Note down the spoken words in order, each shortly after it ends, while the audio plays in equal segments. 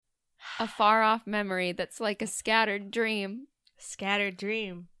A far-off memory that's like a scattered dream. Scattered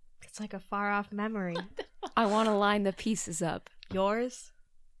dream. It's like a far-off memory. I want to line the pieces up. Yours?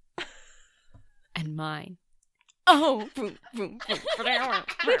 And mine. Oh. Boom, boom, boom.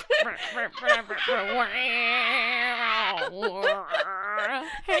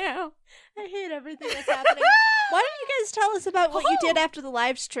 I hate everything that's happening. Why don't you guys tell us about what you did after the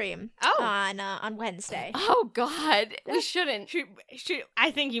live stream on Wednesday? Oh, God. We shouldn't.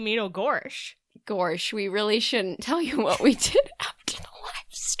 I think you mean Gorsh. Gorsh, we really shouldn't tell you what we did after the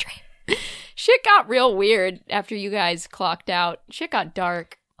live stream. Shit got real weird after you guys clocked out. Shit got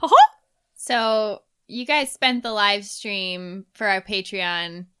dark. So you guys spent the live stream for our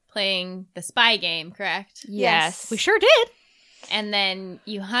Patreon playing the spy game, correct? Yes. We sure did. And then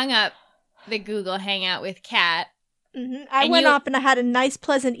you hung up the Google Hangout with Kat. Mm-hmm. I went up and I had a nice,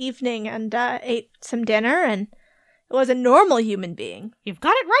 pleasant evening and ate some dinner and was a normal human being. You've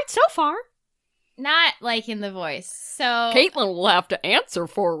got it right so far. Not like in the voice. So Caitlin will have to answer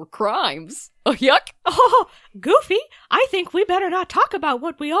for her crimes. Oh, yuck. Oh, Goofy, I think we better not talk about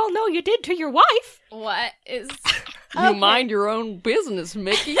what we all know you did to your wife. what is... You mind your own business,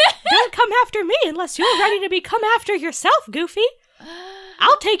 Mickey. Don't come after me unless you're ready to be come after yourself, Goofy.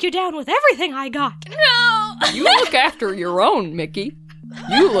 I'll take you down with everything I got. No! You look after your own, Mickey.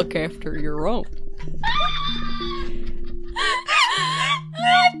 You look after your own.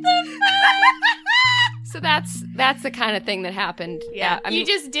 So that's the kind of thing that happened. Yeah. I mean, you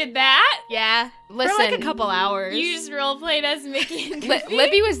just did that? Yeah. listen. For like a couple hours. You just roleplayed as Mickey and Goofy?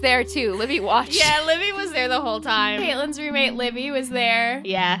 Libby was there too. Libby watched. Yeah, Libby was there the whole time. Caitlin's roommate Libby was there.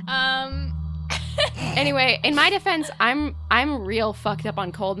 Yeah. Anyway, in my defense, I'm real fucked up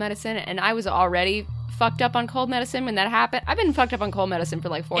on cold medicine, and I was already fucked up on cold medicine when that happened. I've been fucked up on cold medicine for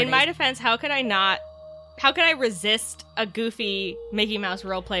like 4 days. In my defense, how could I resist a Goofy Mickey Mouse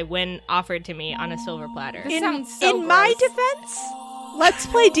roleplay when offered to me on a silver platter? This sounds so in my gross. defense, let's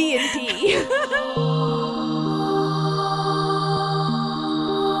play D&D.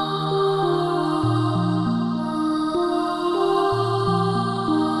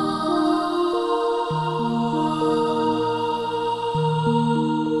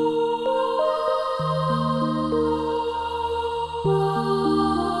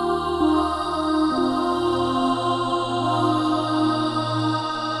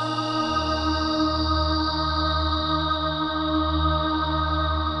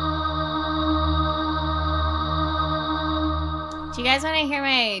 Do you guys want to hear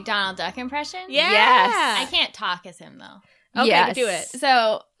my Donald Duck impression? Yeah. Yes. I can't talk as him, though. Okay, Yes. do it.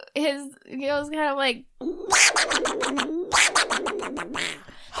 So, he was kind of like...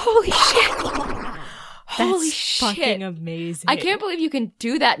 Holy shit! Holy That's shit! fucking amazing. I can't believe you can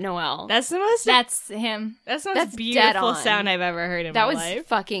do that, Noelle. That's the most That's him. that's the most that's dead beautiful on. sound I've ever heard in that my was life.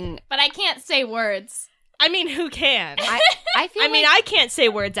 fucking. But I can't say words. I mean, who can? I feel. I can't say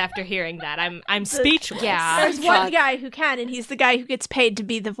words after hearing that. I'm speechless. Yeah. There's one fuck. guy who can, and he's the guy who gets paid to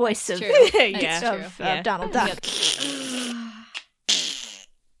be the voice of, True. Yeah. of Yeah. Donald Duck.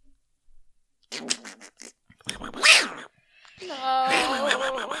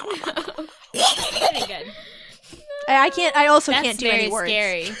 Pretty good. I also That's can't do very any words.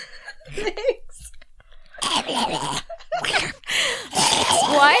 scary.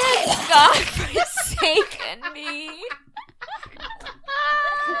 Why has God forsaken me?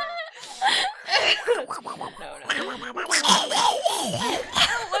 I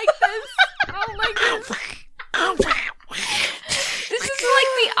don't like this. This is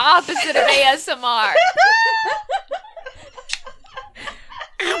like the opposite of ASMR.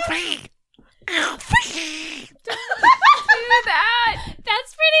 Do that.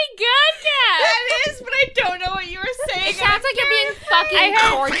 That's pretty good, Kat. That is, but I don't know what you were saying. It sounds like you're being fucking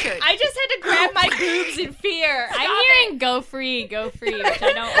tortured. I just had to grab my boobs in fear. I'm hearing go free, which I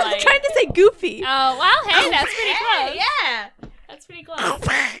don't I'm like. trying to say goofy. Oh, well, hey, that's pretty close. Yeah. That's pretty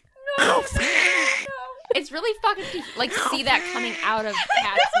close. It's really fucking like see that coming out of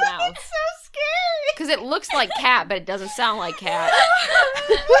Cat's mouth. So scary. Because it looks like cat, but it doesn't sound like cat.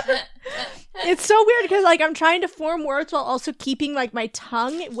 It's so weird because like I'm trying to form words while also keeping like my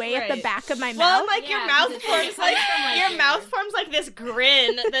tongue way at the Right. back of my Well, mouth. like your Yeah, mouth 'cause it forms comes like from, like, your your- mouth forms like this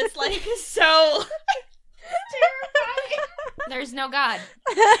grin that's like so terrifying. There's no God.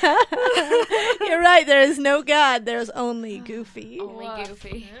 You're right. There is no God. There's only Goofy. Only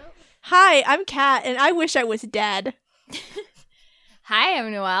Goofy. Hi, I'm Kat, and I wish I was dead. Hi,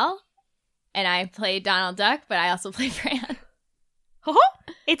 I'm Noelle. And I play Donald Duck, but I also play Fran.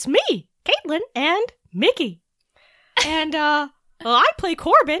 It's me, Caitlin, and Mickey. And well, I play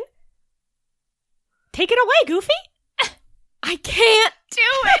Corbin. Take it away, Goofy. I can't do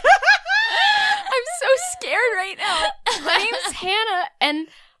it.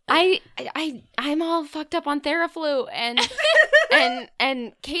 I'm all fucked up on Theraflu, and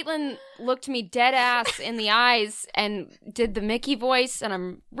Caitlin looked me dead ass in the eyes and did the Mickey voice, and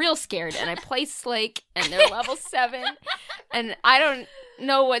I'm real scared. And I play Slake, and they're level 7, and I don't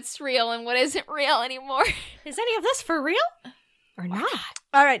know what's real and what isn't real anymore. Is any of this for real or not?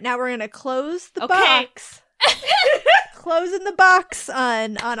 All right, now we're gonna close the box. Closing the box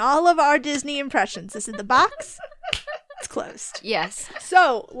on all of our Disney impressions. This is the box. It's closed. Yes.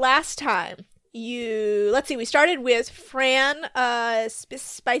 So last time let's see, we started with Fran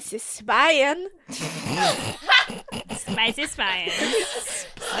spicy spying. Spicy spying.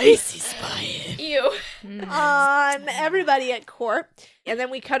 Spicy spying. Ew. On everybody at court. And then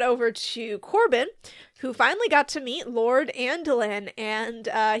we cut over to Corbin, who finally got to meet Lord Andolin, and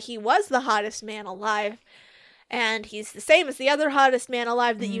he was the hottest man alive. And he's the same as the other hottest man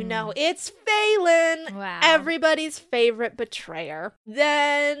alive that you know. It's Phelan, Wow. everybody's favorite betrayer.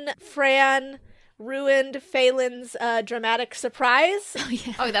 Then Fran ruined Phelan's dramatic surprise.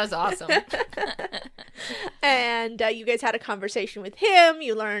 Oh, that was awesome. And you guys had a conversation with him.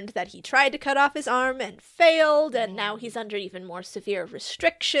 You learned that he tried to cut off his arm and failed, and now he's under even more severe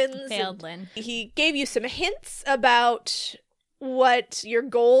restrictions. Failed Lynn. He gave you some hints about what your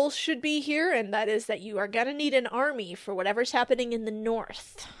goals should be here, and that is that you are going to need an army for whatever's happening in the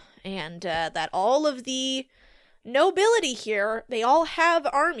north. And that all of the nobility here, they all have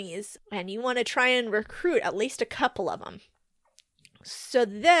armies, and you want to try and recruit at least a couple of them. So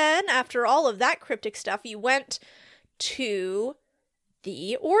then, after all of that cryptic stuff, you went to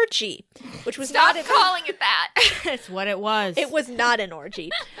the orgy, which was Stop not calling it that. It's what it was. It was not an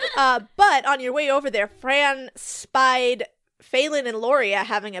orgy. But on your way over there, Fran spied Phelan and Loria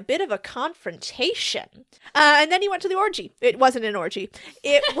having a bit of a confrontation. And then he went to the orgy. It wasn't an orgy.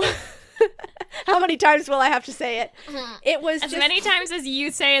 It was... How many times will I have to say it? It was As just... many times as you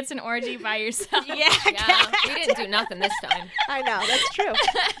say it's an orgy by yourself. Yeah, we didn't do nothing this time. I know, that's true.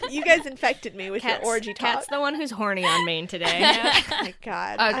 You guys infected me with your orgy talk. Cat's the one who's horny on Maine today. Oh my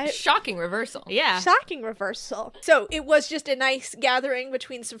God. Shocking reversal. Yeah. Shocking reversal. So it was just a nice gathering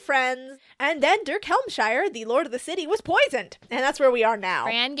between some friends. And then Dirk Helmshire, the lord of the city, was poisoned. And that's where we are now.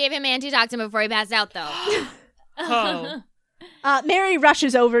 Fran gave him antitoxin before he passed out, though. Oh. Mary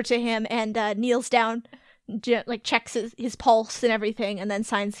rushes over to him and kneels down, checks his pulse and everything, and then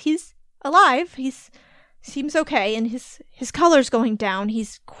signs he's alive. Seems okay, and his color's going down.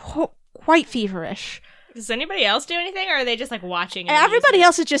 He's quite feverish. Does anybody else do anything, or are they just watching? Everybody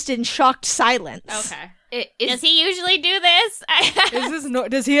else is just in shocked silence. Okay. Does he usually do this?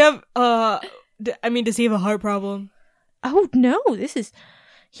 Does he have does he have a heart problem? Oh no,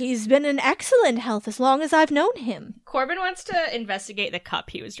 he's been in excellent health as long as I've known him. Corbin wants to investigate the cup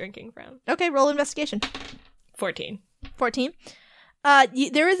he was drinking from. Okay, roll investigation. 14. 14.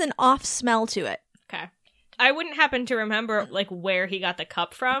 There is an off smell to it. Okay. I wouldn't happen to remember where he got the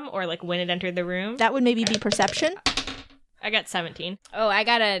cup from or when it entered the room. That would maybe be perception. I got 17. Oh, I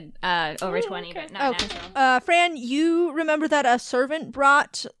got a over 20, but not natural. Fran, you remember that a servant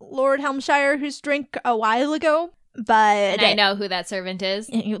brought Lord Helmshire his drink a while ago? But and I know who that servant is.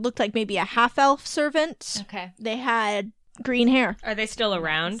 It looked like maybe a half-elf servant. Okay. They had green hair. Are they still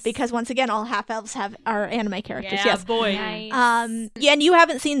around? Because once again, all half-elves are anime characters. Yeah, yes. boy. Nice. Yeah, and you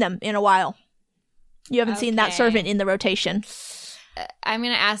haven't seen them in a while. You haven't seen that Okay. servant in the rotation. I'm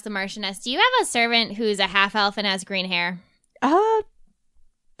going to ask the Marchioness, do you have a servant who's a half-elf and has green hair?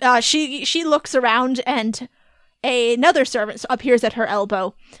 She looks around and another servant appears at her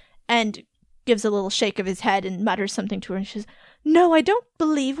elbow and gives a little shake of his head and mutters something to her, and she says, "No, I don't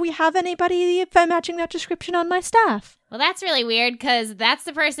believe we have anybody matching that description on my staff." Well, that's really weird, because that's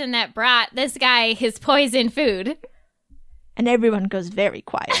the person that brought this guy his poison food. And everyone goes very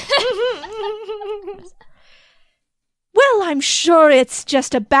quiet. Well, I'm sure it's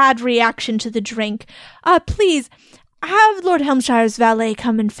just a bad reaction to the drink. Please, have Lord Helmshire's valet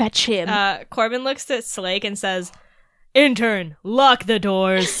come and fetch him. Corbin looks at Slake and says, "Intern, lock the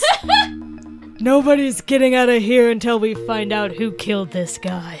doors." Nobody's getting out of here until we find out who killed this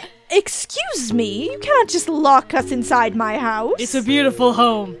guy. Excuse me, you can't just lock us inside my house. It's a beautiful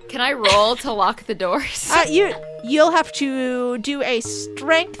home. Can I roll to lock the doors? You'll have to do a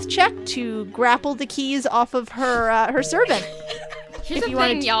strength check to grapple the keys off of her servant. Here's the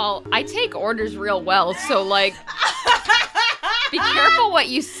thing, y'all. I take orders real well, so, be careful what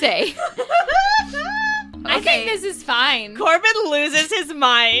you say. I think this is fine. Corbin loses his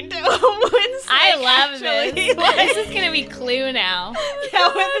mind. I love this. this. This is going to be Clue now. Yeah,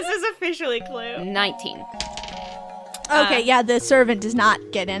 when this is officially Clue. 19. Okay, yeah, the servant does not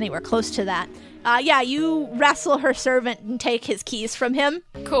get anywhere close to that. You wrestle her servant and take his keys from him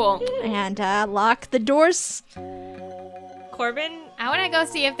Cool. and lock the doors. Corbin. I want to go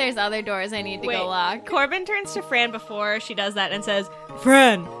see if there's other doors I need to go lock. Corbin turns to Fran before she does that and says,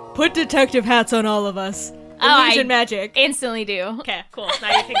 Fran, put detective hats on all of us. Illusion magic. Instantly do. okay, cool,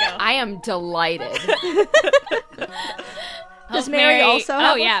 now you can go. I am delighted. Does Mary also have Oh,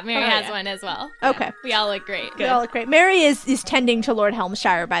 one? yeah, Mary Oh, has yeah. one as well. Okay. We all look great. They all look great. Mary is tending to Lord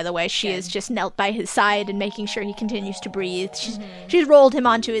Helmshire, by the way. She is just knelt by his side and making sure he continues to breathe. She's rolled him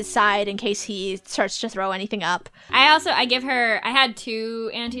onto his side in case he starts to throw anything up. I give her, I had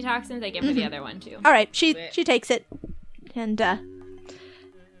 2 antitoxins. I give her the other one too. All right, she takes it, and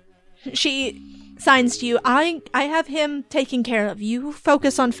she signs to you. I have him taken care of. You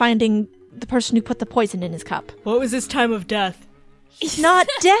focus on finding the person who put the poison in his cup. What was his time of death? He's not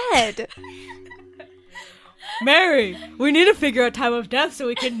dead. Mary, we need to figure out time of death so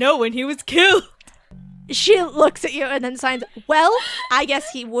we can know when he was killed. She looks at you and then signs, well, I guess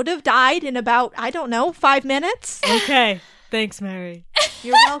he would have died in about, 5 minutes. Okay, thanks, Mary.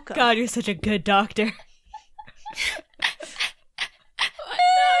 You're welcome. God, you're such a good doctor.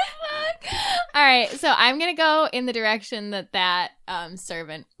 All right, so I'm going to go in the direction that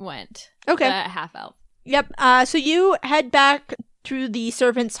servant went. Okay. The half-elf. Yep. So you head back through the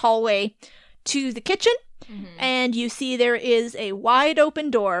servants' hallway to the kitchen, and you see there is a wide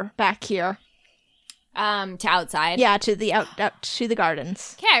open door back here. To outside. Yeah, to the out to the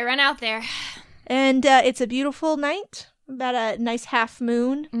gardens. Okay, I run out there. And it's a beautiful night. About a nice half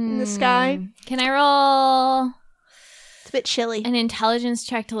moon in the sky. Can I roll It's a bit chilly. an intelligence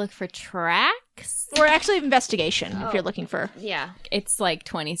check to look for tracks? Or actually investigation if you're looking for. Yeah. It's like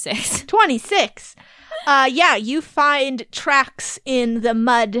 26. 26. You find tracks in the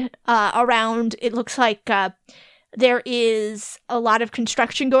mud around. It looks like there is a lot of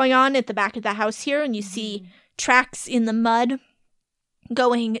construction going on at the back of the house here, and you see tracks in the mud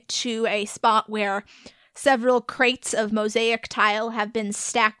going to a spot where several crates of mosaic tile have been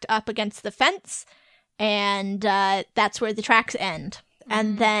stacked up against the fence, and that's where the tracks end.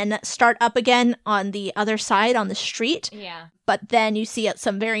 And then start up again on the other side on the street. Yeah. But then you see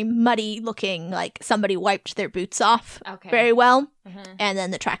some very muddy looking, like somebody wiped their boots off Okay. very well, Mhm. and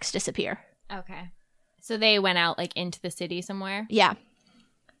then the tracks disappear. Okay. So they went out like into the city somewhere? Yeah.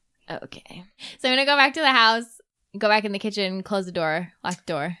 Okay. So I'm going to go back to the house, go back in the kitchen, close the door, lock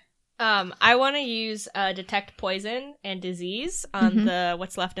the door. I want to use detect poison and disease on the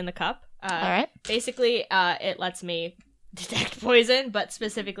what's left in the cup. All right. Basically, it lets me detect poison, but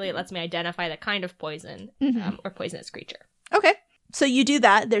specifically it lets me identify the kind of poison or poisonous creature. Okay. So you do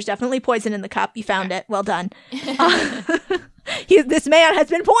that. There's definitely poison in the cup. You found it. Well done. This man has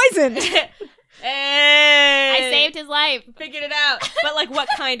been poisoned. Hey! I saved his life. Figured it out. But like, what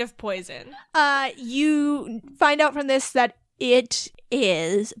kind of poison? You find out from this that it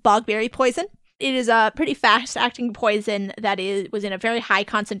is bogberry poison. It is a pretty fast-acting poison that was in a very high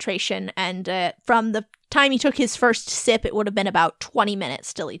concentration, and from the time he took his first sip, it would have been about 20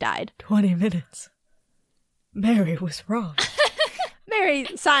 minutes till he died. 20 minutes. Mary was wrong. Mary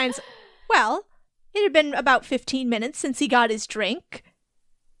signs, well, it had been about 15 minutes since he got his drink.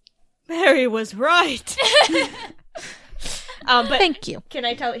 Mary was right. But Thank you. can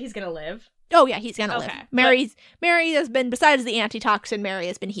I tell he's gonna live? Oh, yeah, he's gonna live. Okay, Mary has been, besides the antitoxin, Mary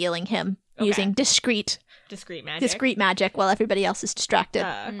has been healing him using discreet Discreet magic. while everybody else is distracted.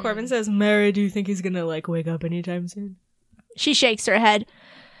 Corbin says, Mary, do you think he's gonna, wake up anytime soon? She shakes her head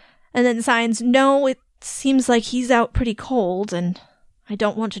and then signs, no, it seems like he's out pretty cold, and I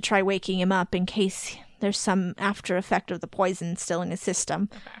don't want to try waking him up in case there's some after effect of the poison still in his system.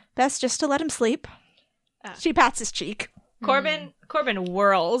 Best just to let him sleep. She pats his cheek. Corbin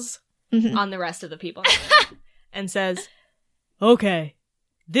whirls on the rest of the people and says, Okay,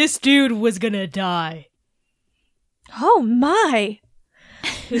 this dude was gonna die. Oh my.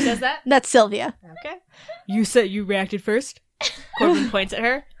 who says that? That's Sylvia. Okay. You said you reacted first? Corbin points at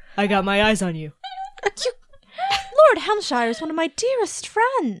her. I got my eyes on you. Lord Helmshire is one of my dearest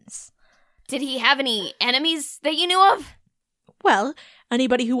friends. Did he have any enemies that you knew of? Well,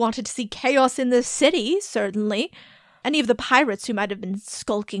 anybody who wanted to see chaos in the city, certainly. Any of the pirates who might have been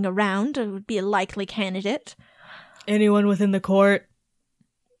skulking around would be a likely candidate. Anyone within the court?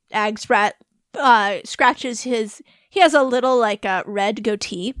 Agsprat scratches his... He has a little, red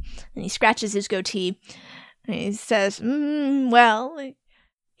goatee, and he scratches his goatee, and he says, well,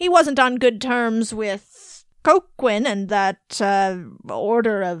 he wasn't on good terms with Coquin and that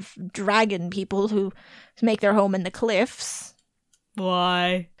order of dragon people who make their home in the cliffs.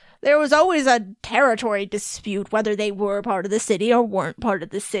 Why? There was always a territory dispute whether they were part of the city or weren't part of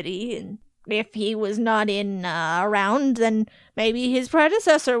the city, and if he was not around, then maybe his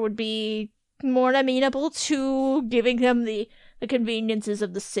predecessor would be more amenable to giving him the conveniences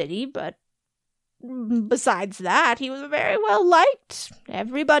of the city, but besides that, he was very well liked.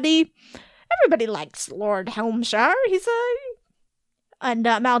 Everybody likes Lord Helmshire. And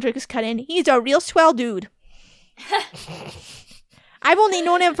Maldrix cut in, he's a real swell dude. I've only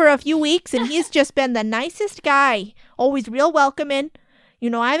known him for a few weeks, and he's just been the nicest guy. Always real welcoming.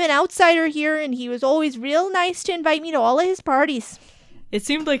 You know, I'm an outsider here, and he was always real nice to invite me to all of his parties. It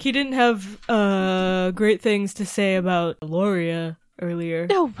seemed like he didn't have great things to say about Loria earlier.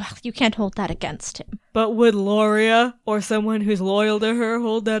 Oh, well, you can't hold that against him. But would Loria, or someone who's loyal to her,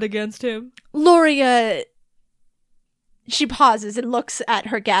 hold that against him? Loria, she pauses and looks at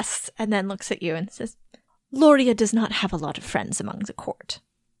her guests, and then looks at you and says, Loria does not have a lot of friends among the court.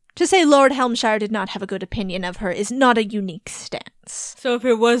 To say Lord Helmshire did not have a good opinion of her is not a unique stance. So if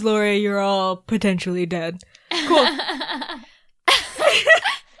it was Loria, you're all potentially dead. Cool.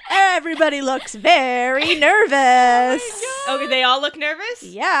 Everybody looks very nervous. Okay, they all look nervous?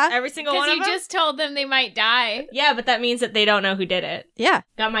 Yeah. Every single one Because of you them? just told them they might die. Yeah, but that means that they don't know who did it. Yeah.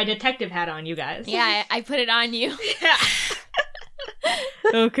 Got my detective hat on, you guys. Yeah, I put it on you.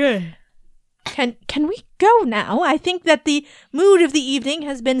 Okay. Can we go now? I think that the mood of the evening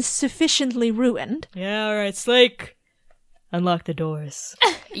has been sufficiently ruined. Yeah, alright, Slake. Unlock the doors.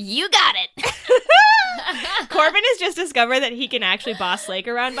 You got it. Corbin has just discovered that he can actually boss Slake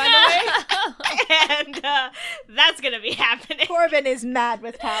around, by the way. And that's going to be happening. Corbin is mad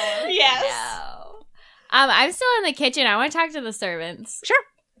with power. Yes. No. I'm still in the kitchen. I want to talk to the servants.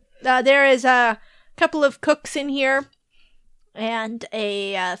 Sure. There is a couple of cooks in here, and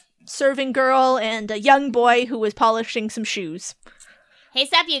a serving girl, and a young boy who was polishing some shoes. Hey,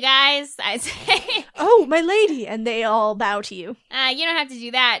 sup, you guys? I say. Oh, my lady! And they all bow to you. You don't have to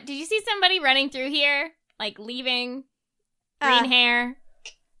do that. Did you see somebody running through here? Like, leaving? Green hair?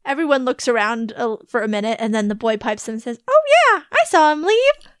 Everyone looks around for a minute, and then the boy pipes in and says, Oh, yeah, I saw him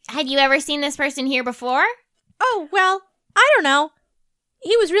leave. Had you ever seen this person here before? Oh, well, I don't know.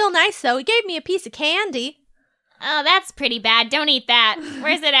 He was real nice, though. He gave me a piece of candy. Oh, that's pretty bad. Don't eat that.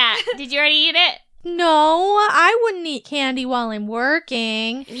 Where's it at? Did you already eat it? No, I wouldn't eat candy while I'm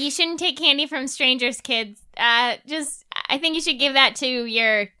working. You shouldn't take candy from strangers, kids. I think you should give that to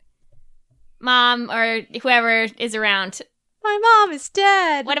your mom or whoever is around. My mom is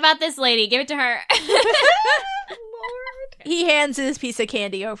dead. What about this lady? Give it to her. He hands his piece of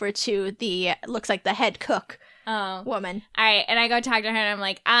candy over to the, looks like the head cook Oh. woman. All right, and I go talk to her, and I'm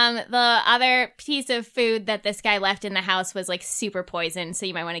like, the other piece of food that this guy left in the house was, like, super poisoned, so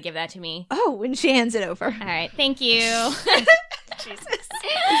you might want to give that to me. Oh, and she hands it over. All right, thank you. Jesus.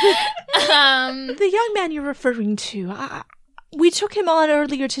 The young man you're referring to, we took him on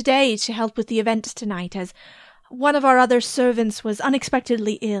earlier today to help with the event tonight, as one of our other servants was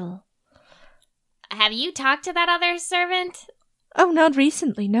unexpectedly ill. Have you talked to that other servant? Oh, not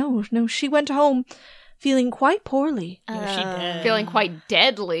recently, no. No, she went home feeling quite poorly. Yeah, she did. Feeling quite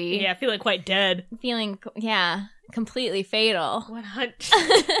deadly. Yeah, feeling quite dead. Feeling, completely fatal. 100.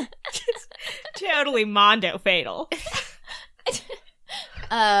 Totally Mondo fatal.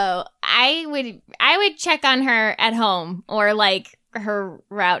 Oh, I would check on her at home, or like her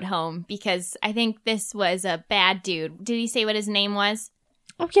route home, because I think this was a bad dude. Did he say what his name was?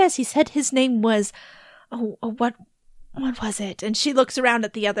 Oh, yes, he said his name was... what was it? And she looks around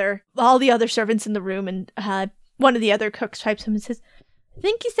at all the other servants in the room, and one of the other cooks pipes him and says, I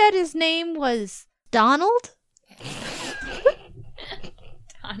think he said his name was Donald?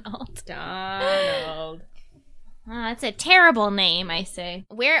 Donald. Oh, that's a terrible name, I say.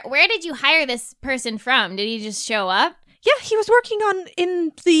 Where did you hire this person from? Did he just show up? Yeah, he was working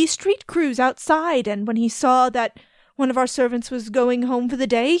in the street crews outside, and when he saw that one of our servants was going home for the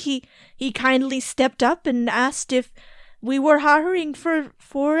day, he kindly stepped up and asked if we were hiring for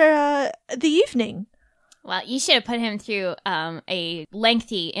the evening. Well, you should have put him through a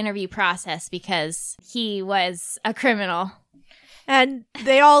lengthy interview process, because he was a criminal. And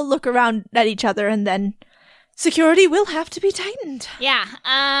they all look around at each other, and then security will have to be tightened. Yeah,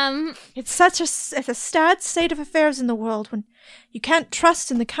 It's it's a sad state of affairs in the world when you can't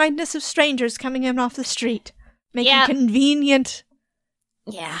trust in the kindness of strangers coming in off the street, making Yeah. convenient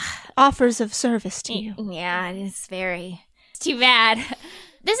yeah. offers of service to you. Yeah, it's too bad.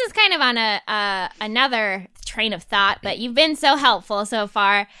 This is kind of on another train of thought, but you've been so helpful so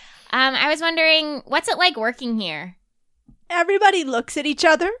far. I was wondering, what's it like working here? Everybody looks at each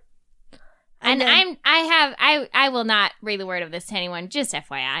other. And then I will not breathe a word of this to anyone, just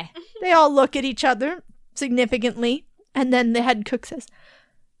FYI. they all look at each other significantly, and then the head cook says,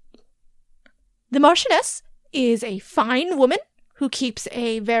 The Marchioness is a fine woman who keeps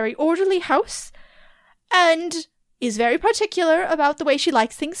a very orderly house and is very particular about the way she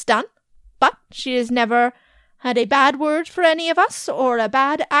likes things done, but she has never had a bad word for any of us or a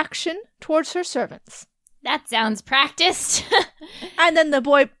bad action towards her servants. That sounds practiced. And then the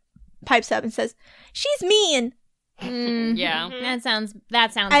boy pipes up and says, she's mean, Yeah. That sounds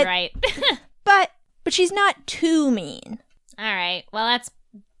I- right. but she's not too mean. All right. Well, that's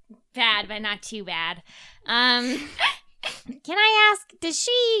bad, but not too bad. Can I ask, does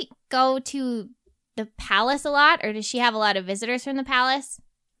she go to the palace a lot, or does she have a lot of visitors from the palace?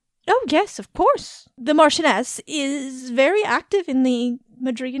 Oh, yes, of course. The Marchioness is very active in the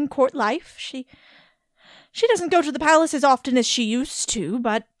Madrigan court life. She doesn't go to the palace as often as she used to,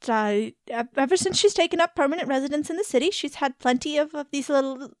 but ever since she's taken up permanent residence in the city, she's had plenty of these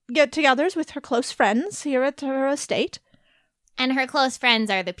little get-togethers with her close friends here at her estate. And her close friends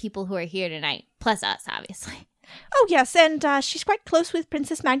are the people who are here tonight, plus us, obviously. Oh, yes, and she's quite close with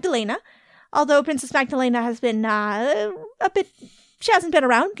Princess Magdalena, although Princess Magdalena has been a bit... She hasn't been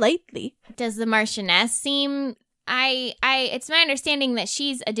around lately. Does the Marchioness seem... It's my understanding that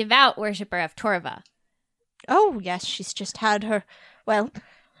she's a devout worshipper of Torva. Oh, yes, she's just had her... Well,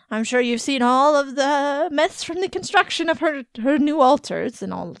 I'm sure you've seen all of the myths from the construction of her new altars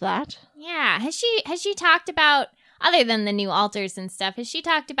and all of that. Yeah, has she talked about, other than the new altars and stuff, has she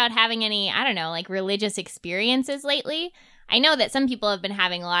talked about having any, I don't know, like religious experiences lately? I know that some people have been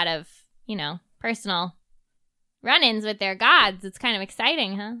having a lot of, personal run-ins with their gods. It's kind of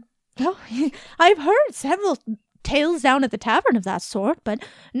exciting, huh? Oh, I've heard several tales down at the tavern of that sort, but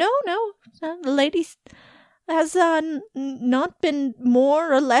no, the lady has not been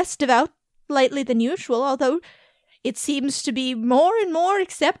more or less devout lately than usual, although it seems to be more and more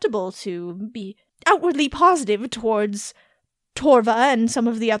acceptable to be outwardly positive towards Torva and some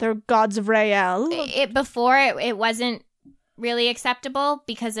of the other gods of Rael. Before, it wasn't really acceptable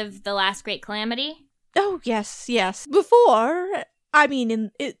because of the last great calamity? Oh, yes. Before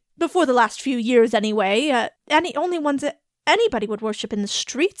the last few years anyway, only ones that anybody would worship in the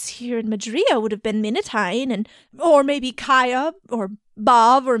streets here in Madria would have been Minatine, or maybe Kaya, or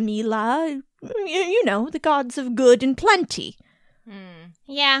Bav, or Mila. You know, the gods of good and plenty.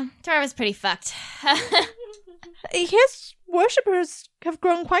 Yeah, Torva's pretty fucked. His worshippers have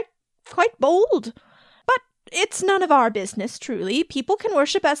grown quite bold. But it's none of our business, truly. People can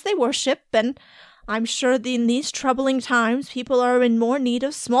worship as they worship, and I'm sure that in these troubling times, people are in more need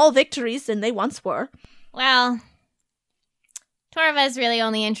of small victories than they once were. Well, Torva's really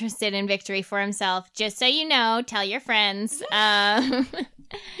only interested in victory for himself. Just so you know, tell your friends. You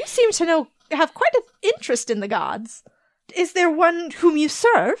seem to have quite an interest in the gods. Is there one whom you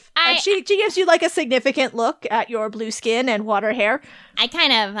serve? And she gives you like a significant look at your blue skin and water hair. I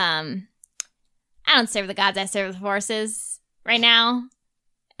kind of, I don't serve the gods, I serve the forces right now.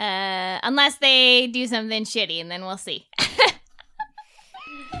 Unless they do something shitty, and then we'll see.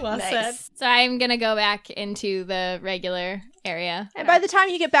 Well said. So I'm gonna go back into the regular area. And by the time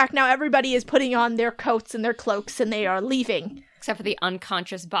you get back now, everybody is putting on their coats and their cloaks, and they are leaving. Except for the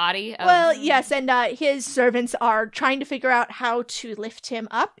unconscious body of... Well, yes, and his servants are trying to figure out how to lift him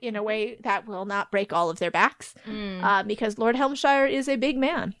up in a way that will not break all of their backs. Because Lord Helmshire is a big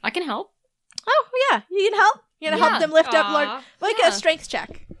man. I can help. Oh, yeah, you can help. You're going to help them lift up Lord... Like yeah. a strength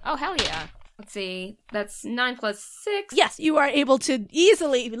check. Oh, hell yeah. Let's see. That's 9 plus 6. Yes, you are able to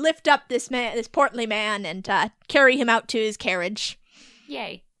easily lift up this portly man, and carry him out to his carriage.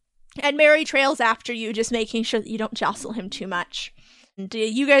 Yay. And Mary trails after you, just making sure that you don't jostle him too much. And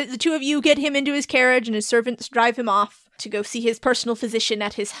you guys, the two of you, get him into his carriage, and his servants drive him off to go see his personal physician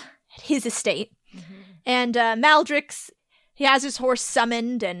at his estate. Mm-hmm. And Maldrix, he has his horse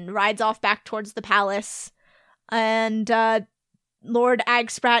summoned and rides off back towards the palace. And Lord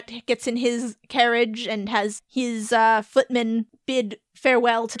Agsprat gets in his carriage and has his footman bid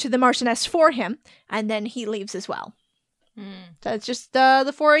farewell to the Marchioness for him, and then he leaves as well. So it's just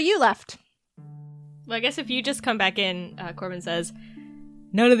the four of you left. Well, I guess if you just come back in, Corbin says,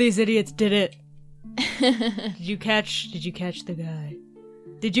 None of these idiots did it. Did you catch the guy?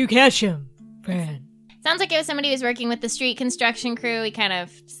 Did you catch him, Fran? Sounds like it was somebody who was working with the street construction crew. He kind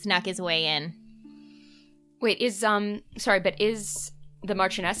of snuck his way in. Wait, is the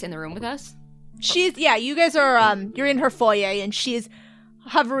Marchioness in the room with us? You guys are, you're in her foyer, and she's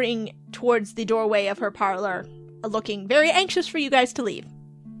hovering towards the doorway of her parlor, looking very anxious for you guys to leave.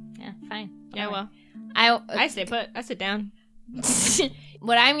 Yeah, fine. yeah, well, I stay put. I sit down.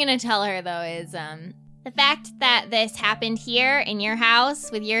 What I'm going to tell her, though, is the fact that this happened here in your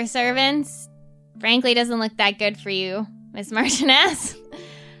house with your servants, frankly, doesn't look that good for you, Miss Marchioness.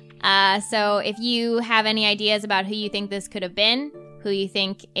 So if you have any ideas about who you think this could have been, who you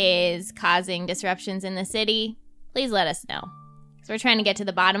think is causing disruptions in the city, please let us know. So we're trying to get to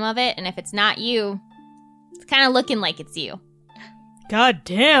the bottom of it, and if it's not you, it's kind of looking like it's you. God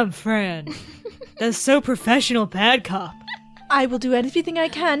damn, Fran. That's so professional, bad cop. I will do everything I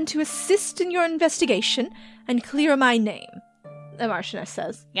can to assist in your investigation and clear my name, the Marchioness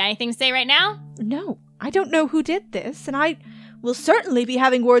says. You got anything to say right now? No, I don't know who did this, and I will certainly be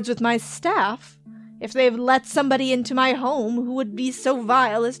having words with my staff if they've let somebody into my home who would be so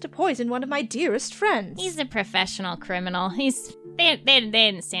vile as to poison one of my dearest friends. He's a professional criminal. They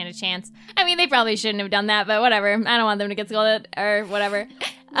didn't stand a chance. I mean, they probably shouldn't have done that, but whatever. I don't want them to get scolded or whatever.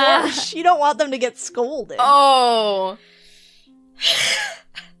 You don't want them to get scolded. Oh.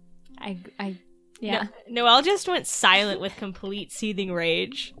 Yeah. Noelle just went silent with complete seething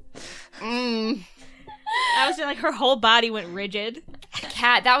rage. I was like, her whole body went rigid.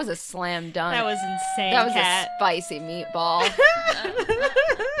 Cat, that was a slam dunk. That was insane. That was Kat. a spicy meatball.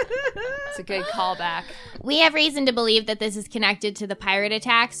 It's a good callback. We have reason to believe that this is connected to the pirate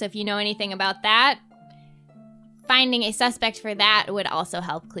attack, so if you know anything about that, finding a suspect for that would also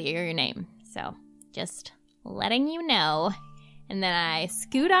help clear your name. So, just letting you know. And then I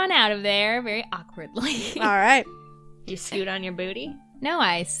scoot on out of there very awkwardly. All right. You scoot on your booty? No,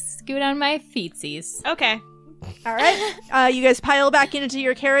 I scoot on my feetsies. Okay. All right. You guys pile back into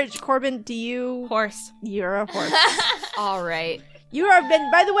your carriage. Corbin, do you... Horse. You're a horse. All right. You have been,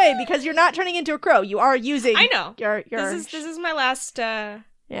 by the way, because you're not turning into a crow, you are using... I know. Your... This is my last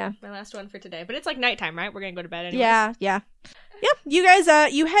Yeah. my last one for today. But it's like nighttime, right? We're gonna go to bed anyway. Yeah. Yeah, you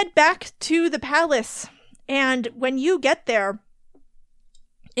guys, you head back to the palace. And when you get there,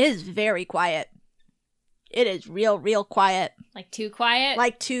 it is very quiet. It is real quiet. Like, too quiet?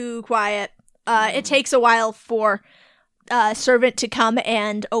 Like, too quiet. It takes a while for a servant to come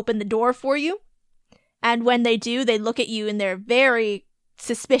and open the door for you. And when they do, they look at you and they're very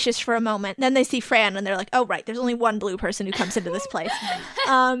suspicious for a moment. Then they see Fran and they're like, oh, right, there's only one blue person who comes into this place.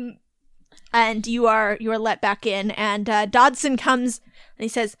 And you are let back in. And Dodson comes and he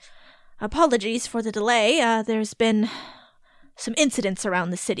says, apologies for the delay. There's been some incidents around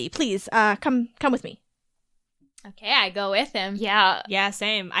the city. Please, come with me. Okay, I go with him. Yeah. Yeah,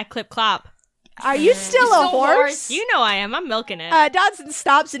 same. I clip clop. Are you still a horse? You know I am. I'm milking it. Dodson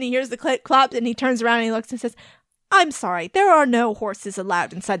stops and he hears the clip clop and he turns around and he looks and says, I'm sorry, there are no horses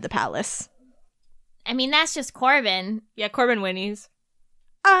allowed inside the palace. I mean, that's just Corbin. Yeah, Corbin whinnies.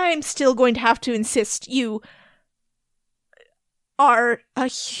 I'm still going to have to insist you are a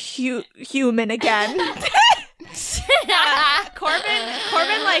human again.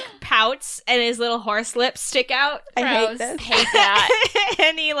 Corbin like pouts and his little horse lips stick out. I hate Gross. this. Hate that.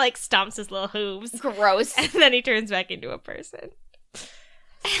 And he like stomps his little hooves. Gross. And then he turns back into a person.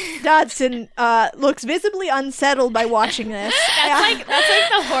 Dodson looks visibly unsettled by watching this. That's like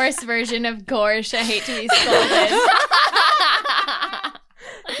the horse version of Gorsh. I hate to be scolded.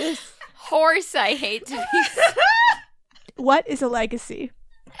 Horse, I hate to be. What is a legacy?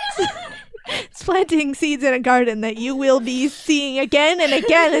 It's planting seeds in a garden that you will be seeing again and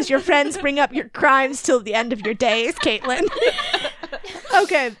again as your friends bring up your crimes till the end of your days, Caitlin.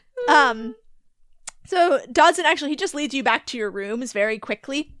 Okay. So Dodson actually, he just leads you back to your rooms very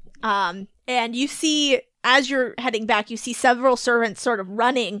quickly. And you see, as you're heading back, you see several servants sort of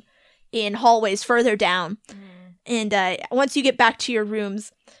running in hallways further down. And once you get back to your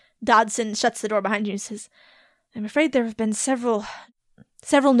rooms, Dodson shuts the door behind you and says, I'm afraid there have been several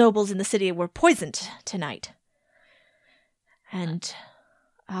nobles in the city were poisoned tonight. And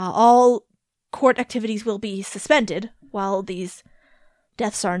all court activities will be suspended while these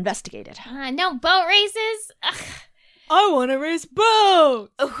deaths are investigated. No boat races? Ugh. I want to race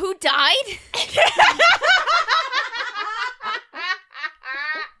boat. Who died?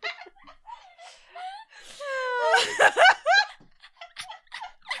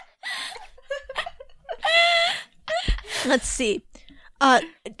 Let's see. I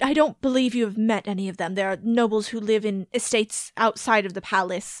don't believe you have met any of them. There are nobles who live in estates outside of the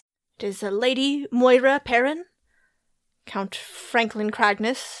palace. It is Lady Moira Perrin, Count Franklin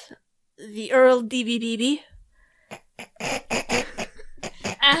Cragness, the Earl D.B.B.B.,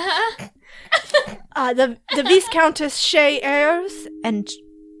 the Viscountess Shay Ayres, and...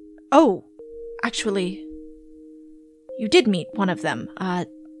 Oh, actually, you did meet one of them,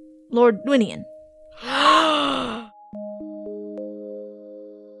 Lord Nwinian.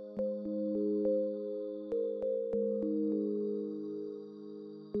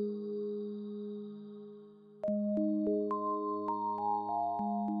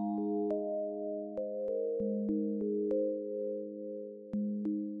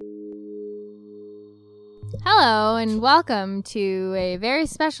 Hello, and welcome to a very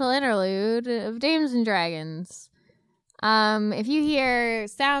special interlude of Dames and Dragons. If you hear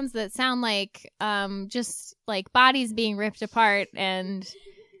sounds that sound like just like bodies being ripped apart and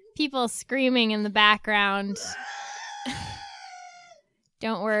people screaming in the background,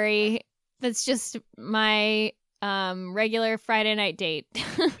 don't worry. That's just my regular Friday night date.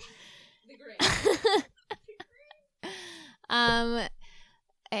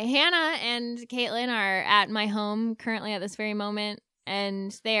 Hannah and Caitlin are at my home currently at this very moment,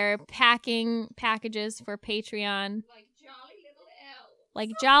 and they are packing packages for Patreon.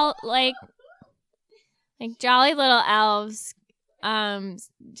 Like jolly little elves,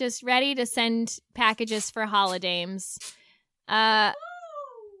 just ready to send packages for holidays. FYI,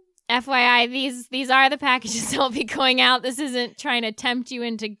 these are the packages that will be going out. This isn't trying to tempt you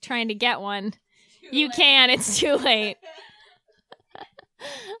into trying to get one. It's too late.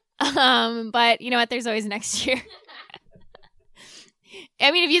 But you know what? There's always next year.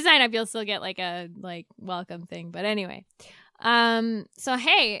 I mean, if you sign up, you'll still get like a welcome thing. But anyway, so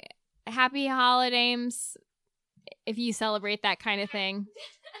hey, happy holidays if you celebrate that kind of thing.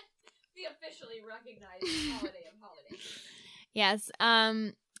 The officially recognized holiday of holidays. Yes.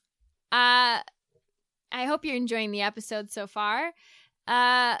 I hope you're enjoying the episode so far.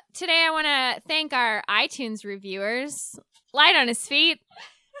 Today I want to thank our iTunes reviewers: Light on His Feet,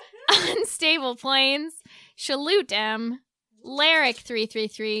 Unstable Plains, Shaloot M,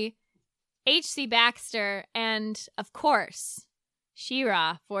 Larrick333, HC Baxter, and of course,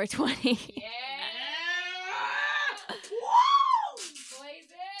 She-Ra 420. Yeah.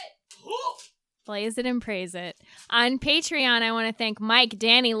 Blaze it and praise it. On Patreon, I want to thank Mike,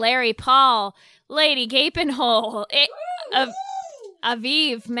 Danny, Larry, Paul, Lady Gapinhole,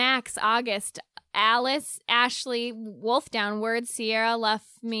 Aviv, Max, August, Alice, Ashley, Wolf Downward, Sierra, Left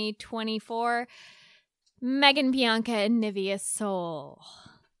Me 24, Megan, Bianca, and Nivea Soul.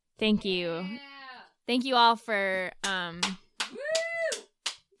 Thank you. Yeah. Thank you all for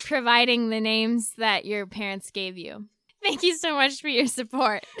providing the names that your parents gave you. Thank you so much for your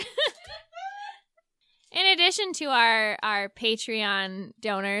support. In addition to our Patreon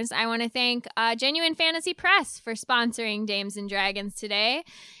donors, I want to thank Genuine Fantasy Press for sponsoring Dames and Dragons today.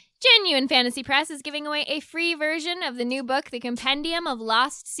 Genuine Fantasy Press is giving away a free version of the new book, The Compendium of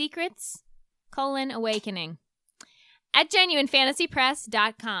Lost Secrets, Awakening, at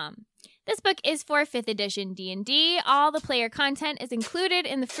genuinefantasypress.com. This book is for 5th edition D&D. All the player content is included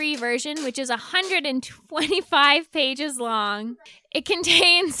in the free version, which is 125 pages long. It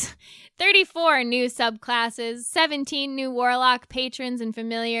contains 34 new subclasses, 17 new warlock patrons and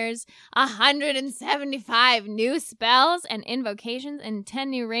familiars, 175 new spells and invocations, and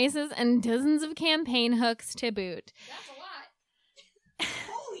 10 new races, and dozens of campaign hooks to boot. That's a lot.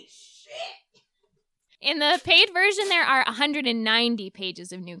 Holy shit! In the paid version, there are 190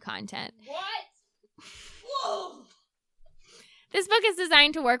 pages of new content. What? Whoa! This book is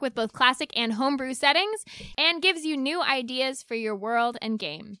designed to work with both classic and homebrew settings and gives you new ideas for your world and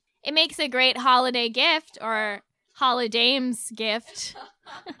game. It makes a great holiday gift, or holidames gift.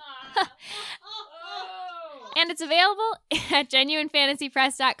 And it's available at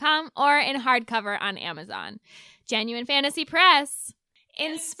genuinefantasypress.com or in hardcover on Amazon. Genuine Fantasy Press.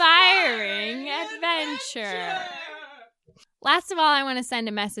 Inspiring adventure. Last of all, I want to send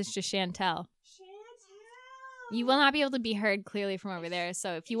a message to Chantel. You will not be able to be heard clearly from over there,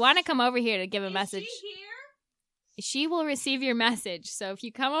 so if you want to come over here to give a message... She will receive your message. So if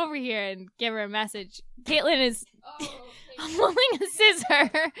you come over here and give her a message, Caitlin is holding a scissor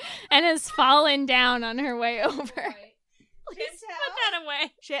and has fallen down on her way over. Please put that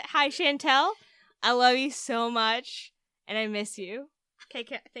away. Hi, Chantel. I love you so much, and I miss you.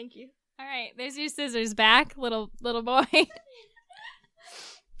 Okay, thank you. All right, there's your scissors back, little boy. Back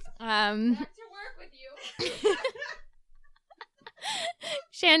to work with you.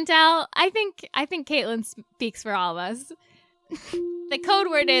 Chantel, I think Caitlin speaks for all of us. The code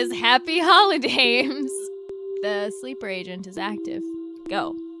word is Happy Holidays. The sleeper agent is active.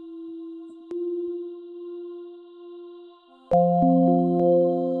 Go.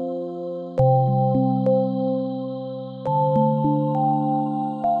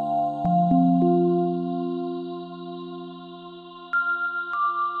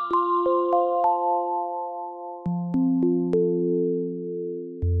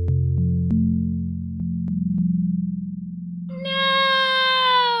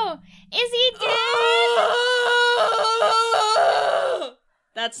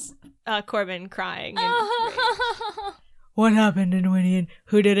 That's Corbin crying. What happened, Inwinian?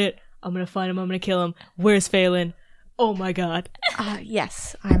 Who did it? I'm gonna find him. I'm gonna kill him. Where's Phelan? Oh my god.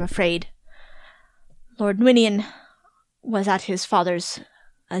 Yes, I'm afraid Lord Nwinian was at his father's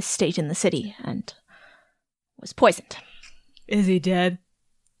estate in the city and was poisoned. Is he dead?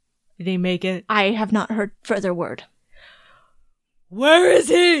 Did he make it? I have not heard further word. Where is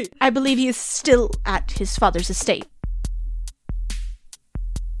he? I believe he is still at his father's estate.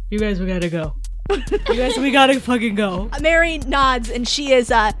 You guys, we gotta go. We gotta fucking go. Mary nods, and she is,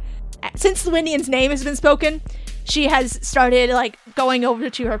 since Nwinian's name has been spoken, she has started, like, going over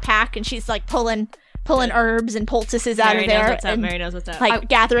to her pack, and she's, like, pulling herbs and poultices out Mary of there. knows what's up. and, Mary knows what's up. like,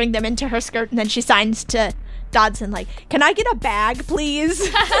 gathering them into her skirt, and then she signs to Dodson, like, can I get a bag,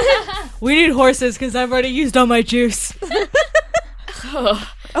 please? We need horses because I've already used all my juice.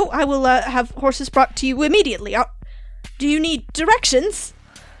 Oh, I will, have horses brought to you immediately. Do you need directions?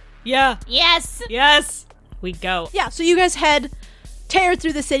 Yeah. Yes. Yes. We go. Yeah, so you guys tear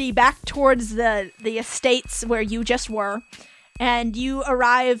through the city back towards the estates where you just were, and you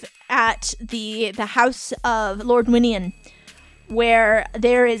arrive at the house of Lord Nwinian, where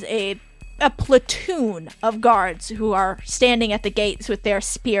there is a platoon of guards who are standing at the gates with their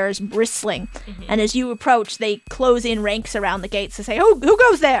spears bristling. Mm-hmm. And as you approach, they close in ranks around the gates to say, who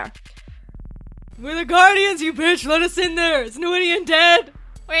goes there? We're the Guardians, you bitch. Let us in there. Is Nwinian dead?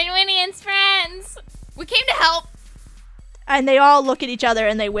 We're Nwinian's friends. We came to help. And they all look at each other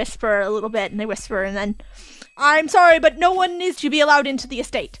and they whisper a little bit, and they whisper, and then, I'm sorry, but no one is to be allowed into the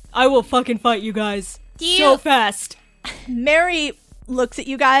estate. I will fucking fight you guys. Do So you- fast. Mary looks at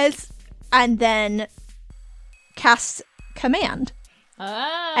you guys and then casts command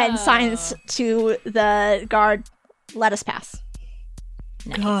Oh. and signs to the guard, let us pass.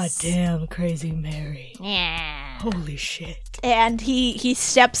 God damn, crazy Mary. Yeah. Holy shit. And he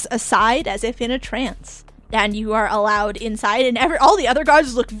steps aside as if in a trance. And you are allowed inside, and all the other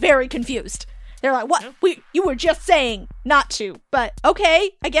guards look very confused. They're like, what? You were just saying not to, but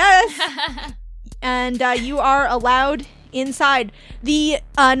okay, I guess. And you are allowed inside. The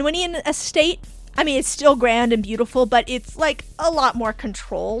Nwinian estate, I mean, it's still grand and beautiful, but it's like a lot more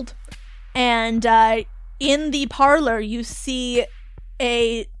controlled. And in the parlor, you see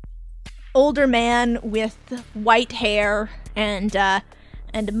a older man with white hair and a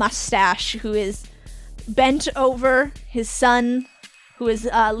mustache who is bent over his son, who is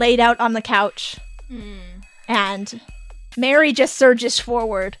laid out on the couch. And Mary just surges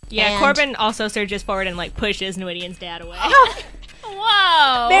forward. Yeah, and Corbin also surges forward and like pushes Nwinian's dad away.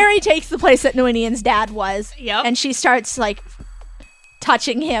 Whoa. Mary takes the place that Nwinian's dad was. Yep. And she starts, like,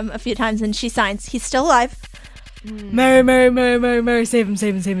 touching him a few times, and she signs, he's still alive. Mary, save him.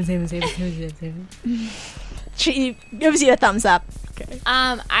 She gives you a thumbs up.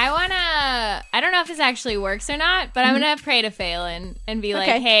 I don't know if this actually works or not, but I'm gonna pray to Phelan and be like,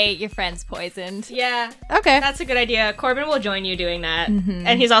 Okay. hey, your friend's poisoned. Yeah, Okay. that's a good idea. Corbin will join you doing that.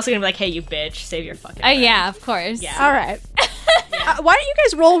 And he's also gonna be like, hey, you bitch, save your fucking friend. Yeah, of course. Yeah. All right. Why don't you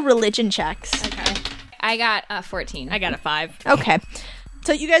guys roll religion checks? Okay. I got 14. I got a 5. Okay.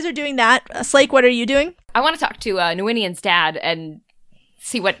 So you guys are doing that. Slake, what are you doing? I want to talk to Nwinian's dad and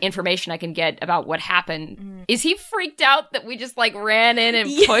see what information I can get about what happened. Is he freaked out that we just like ran in and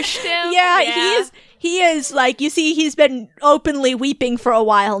pushed him? Yeah, he is like, you see, he's been openly weeping for a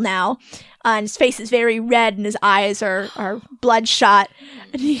while now. And his face is very red and his eyes are bloodshot.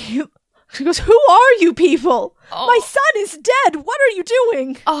 And he goes, who are you people? Oh. My son is dead. What are you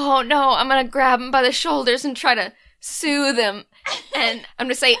doing? Oh no, I'm gonna grab him by the shoulders and try to soothe him. And I'm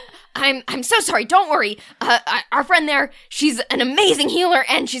gonna say, I'm so sorry, don't worry. Our friend there, she's an amazing healer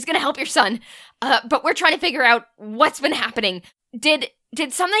and she's gonna help your son. But we're trying to figure out what's been happening. Did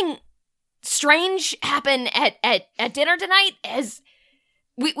something strange happen at dinner tonight? As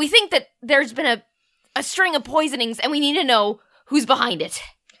we think that there's been a string of poisonings and we need to know who's behind it.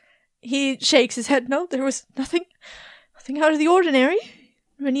 He shakes his head. No, there was nothing out of the ordinary.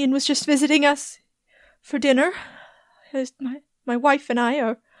 Nwinian was just visiting us for dinner. My wife and I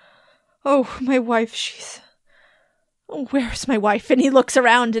are... Oh, my wife, she's... Oh, where's my wife? And he looks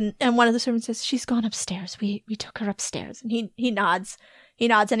around and one of the servants says, she's gone upstairs. We took her upstairs. And he nods. He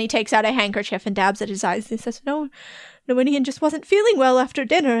nods and he takes out a handkerchief and dabs at his eyes. And he says, no, Nwinian just wasn't feeling well after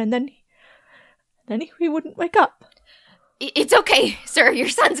dinner. And then he wouldn't wake up. It's okay, sir. Your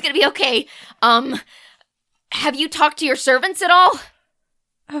son's gonna be okay. Have you talked to your servants at all?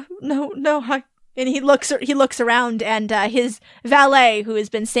 No. And he looks around, and his valet, who has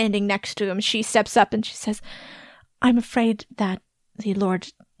been standing next to him, she steps up and she says, I'm afraid that the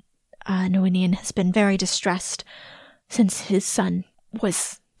Lord Nwinian has been very distressed since his son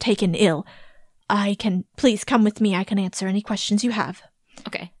was taken ill. Please come with me. I can answer any questions you have.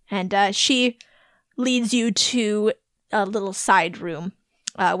 Okay. And she leads you to a little side room.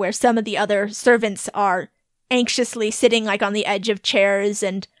 where some of the other servants are anxiously sitting like on the edge of chairs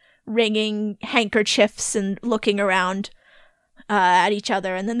and wringing handkerchiefs and looking around at each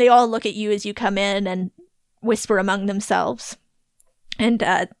other. And then they all look at you as you come in and whisper among themselves. And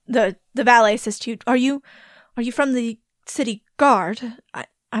the valet says to you, Are you from the city guard?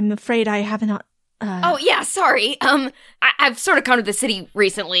 I'm afraid I have not. Oh yeah, sorry. I've sort of come to the city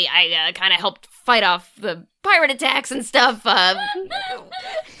recently. I kind of helped fight off the pirate attacks and stuff.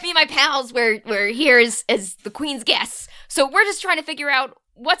 Me and my pals, we're here as the Queen's guests, so we're just trying to figure out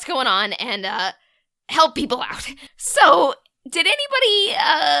what's going on and help people out. So, did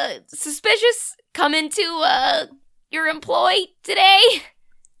anybody suspicious come into your employ today?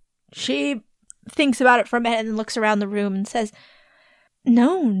 She thinks about it for a minute and looks around the room and says,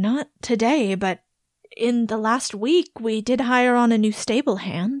 No, not today, but in the last week we did hire on a new stable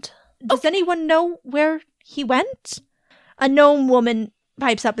hand. Does anyone know where he went? A gnome woman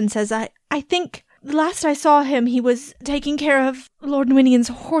pipes up and says, I think the last I saw him, he was taking care of Lord Nwinian's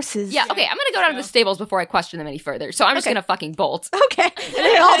horses. Yeah, okay, I'm gonna go down to the stables before I question them any further, so I'm just gonna fucking bolt. Okay. And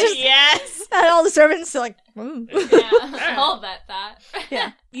they all just, Yes. and all the servants are like, Ooh. Yeah, I'll bet that.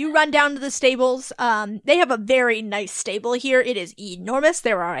 Yeah. You run down to the stables. They have a very nice stable here. It is enormous.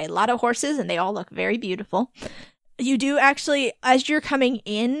 There are a lot of horses, and they all look very beautiful. You do actually, as you're coming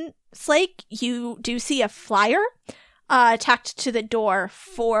in, Slake, you do see a flyer tacked to the door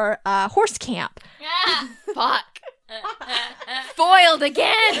for horse camp. Yeah. Fuck. Foiled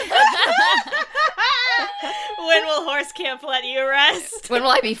again! When will Horse Camp let you rest? When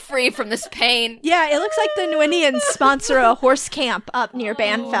will I be free from this pain? Yeah, it looks like the Nwinians sponsor a horse camp up near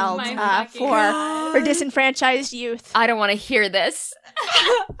Banfeld my fucking for disenfranchised youth. I don't want to hear this.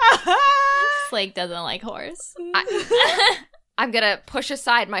 Slake doesn't like horse. I'm gonna push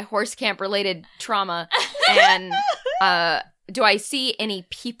aside my horse camp related trauma and do I see any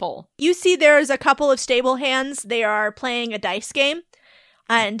people? You see there's a couple of stable hands. They are playing a dice game.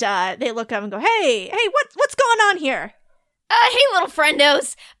 And they look up and go, Hey, what's going on here? Hey, little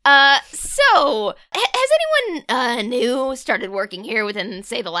friendos. So, has anyone new started working here within,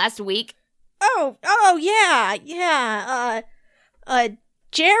 say, the last week? Oh, yeah.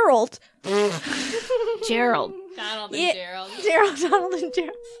 Gerald. Gerald. Donald Yeah. and Gerald. Donald and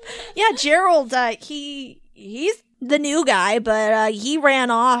Gerald. Yeah, Gerald, he's the new guy, but he ran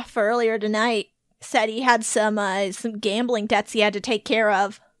off earlier tonight. Said he had some gambling debts he had to take care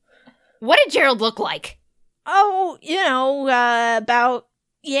of. What did Gerald look like? Oh, about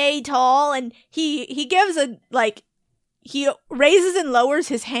yay tall, and he gives he raises and lowers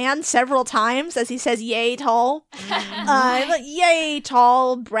his hand several times as he says yay tall. Yay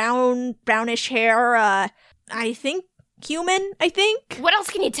tall, brownish hair, I think human, What else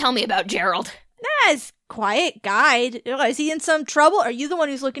can you tell me about Gerald? Nice, quiet guy. Is he in some trouble? Are you the one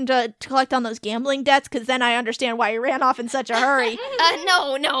who's looking to collect on those gambling debts? Because then I understand why he ran off in such a hurry.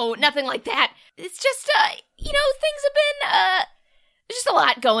 No, nothing like that. It's just, things have been, there's just a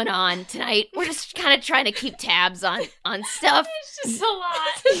lot going on tonight. We're just kind of trying to keep tabs on stuff. It's just a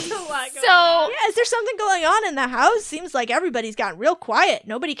lot. There's a lot going So, Yeah, is there something going on in the house? Seems like everybody's gotten real quiet.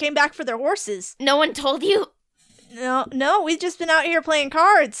 Nobody came back for their horses. no one told you? No, we've just been out here playing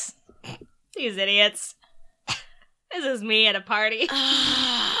cards. These idiots. This is me at a party.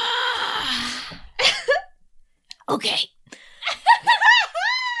 Okay.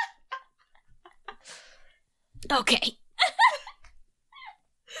 Okay.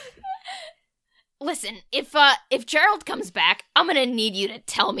 Listen, if Gerald comes back, I'm gonna need you to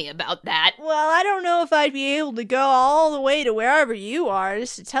tell me about that. Well, I don't know if I'd be able to go all the way to wherever you are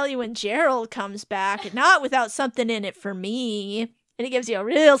just to tell you when Gerald comes back, not without something in it for me. And he gives you a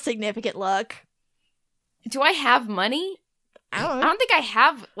real significant look. Do I have money? I don't I know. don't think I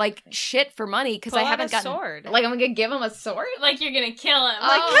have, shit for money, because I Pull out haven't a gotten... sword. I'm gonna give him a sword? Like you're gonna kill him.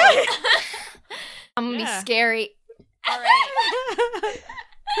 I'm gonna be Yeah. scary. Alright.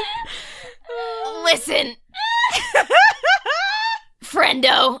 Listen.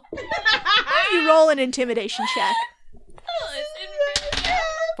 Friendo. You roll an intimidation check.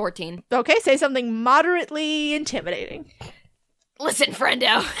 14. Okay, say something moderately intimidating. Listen,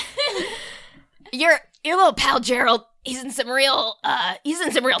 friendo. Your little pal Gerald, he's in some real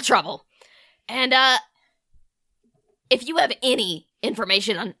trouble. And if you have any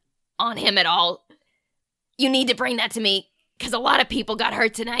information on him at all, you need to bring that to me, because a lot of people got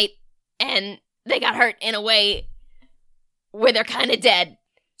hurt tonight, and they got hurt in a way where they're kind of dead.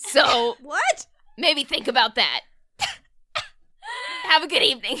 So What? maybe think about that. Have a good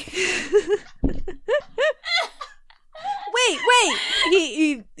evening.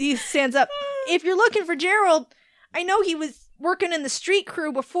 Wait. He stands up. If you're looking for Gerald, I know he was working in the street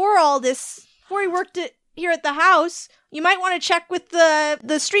crew before all this, before he worked here at the house. You might want to check with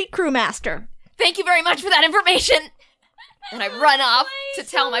the street crew master. Thank you very much for that information. And I run off to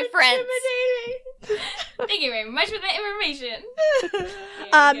tell my friends. Thank you very much for the information.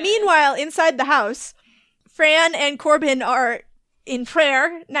 Meanwhile, inside the house, Fran and Corbin are in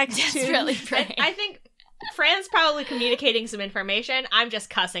prayer next to... Desperately praying. I think Fran's probably communicating some information. I'm just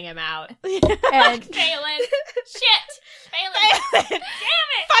cussing him out. and Phelan. Shit. Phelan. Damn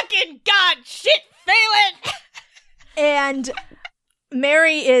it. Fucking God, shit, Phelan! And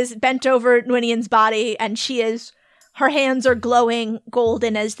Mary is bent over Nwinian's body, and her hands are glowing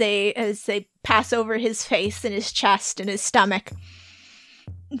golden as they pass over his face and his chest and his stomach.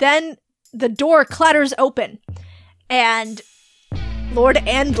 Then the door clatters open, and Lord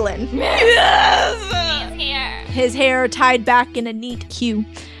Andlin, He's here. his hair tied back in a neat queue,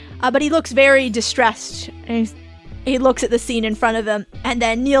 but he looks very distressed. And he looks at the scene in front of him, and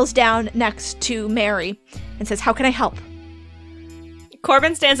then kneels down next to Mary and says, "How can I help?"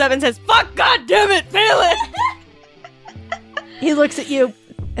 Corbin stands up and says, "Fuck, God damn it, Phelan!" He looks at you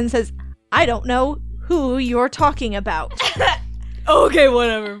and says, "I don't know who you're talking about." Okay,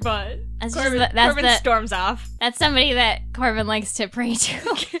 whatever, fine. That's Corbin storms off. That's somebody that Corbin likes to pray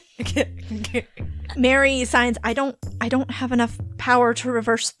to. Mary signs, I don't have enough power to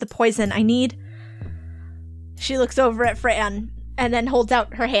reverse the poison. She looks over at Fran and then holds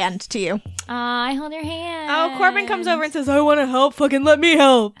out her hand to you. I hold your hand. Oh, Corbin comes over and says, I want to help. Fucking let me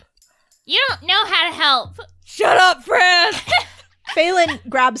help. You don't know how to help. Shut up, Fran. Phelan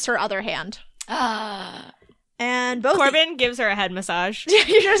grabs her other hand. And both Corbin gives her a head massage.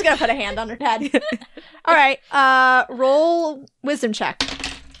 You're just gonna put a hand on her head. All right, roll wisdom check.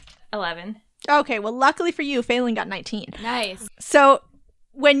 11. Okay, well, luckily for you, Phelan got 19. Nice. So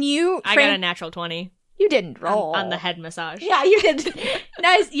when you... I got a natural 20 You didn't roll. on the head massage. Yeah, you did.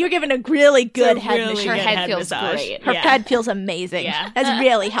 Nice. You're given a really good head really massage. Her good head feels massage. great. Her Yeah. head feels amazing. Yeah. That's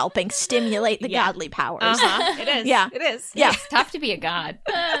really helping stimulate the Yeah. godly powers. It is. Yeah. It is. Yeah. It's tough to be a god.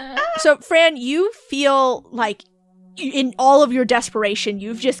 So, Fran, you feel like in all of your desperation,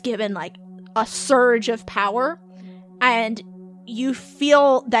 you've just given like a surge of power, and you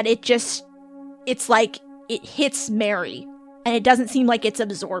feel that it's like it hits Mary, and it doesn't seem like it's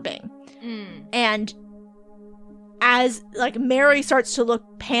absorbing. And as like Mary starts to look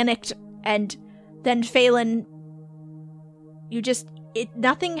panicked, and then Phelan,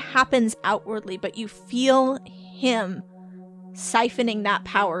 nothing happens outwardly, but you feel him siphoning that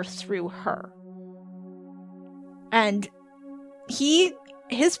power through her. And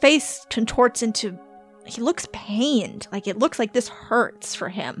his face contorts into, he looks pained, like it looks like this hurts for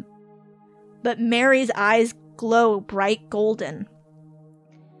him. But Mary's eyes glow bright golden.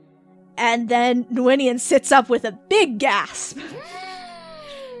 And then Nwinian sits up with a big gasp.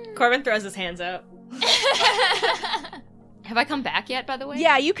 Corbin throws his hands up. Have I come back yet, by the way?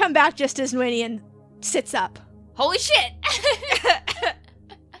 Yeah, you come back just as Nwinian sits up. Holy shit!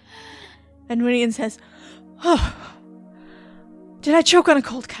 And Nwinian says, "Oh, did I choke on a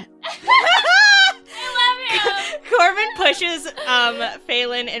cold cut?" Corbin pushes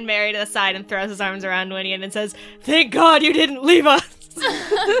Phelan and Mary to the side and throws his arms around Nwinian and says, "Thank God you didn't leave us.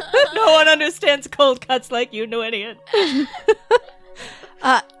 No one understands cold cuts like you, Nwinian."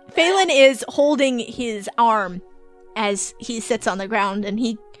 Phelan is holding his arm as he sits on the ground, and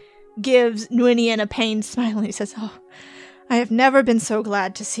he gives Nwinian a pained smile, and he says, "Oh, I have never been so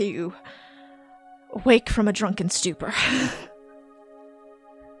glad to see you awake from a drunken stupor."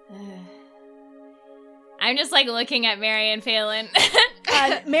 I'm just like looking at Mary and Phelan.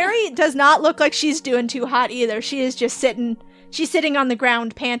 Mary does not look like she's doing too hot either. She is just she's sitting on the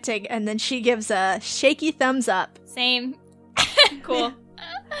ground panting, and then she gives a shaky thumbs up. Same. Cool.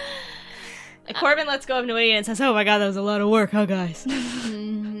 Corbin lets go of Nwinian and says, Oh my god, that was a lot of work, huh, guys?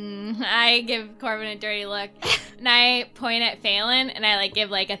 I give Corbin a dirty look, and I point at Phelan, and I like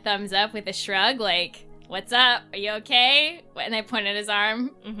give like a thumbs up with a shrug, like, "What's up? Are you okay?" And I point at his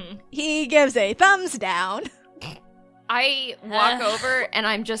arm. He gives a thumbs down. I walk over and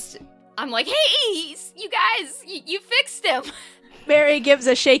I'm like, hey, you guys, you fixed him. Mary gives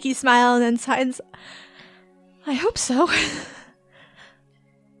a shaky smile and then signs, "I hope so."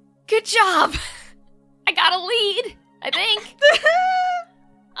 Good job. I got a lead, I think.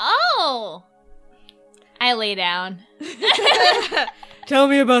 Oh! I lay down. Tell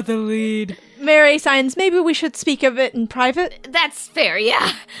me about the lead. Mary signs, "Maybe we should speak of it in private." That's fair,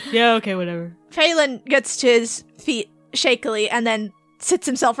 yeah. Yeah, okay, whatever. Phelan gets to his feet shakily and then sits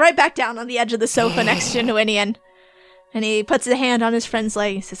himself right back down on the edge of the sofa next to Nwinian. And he puts a hand on his friend's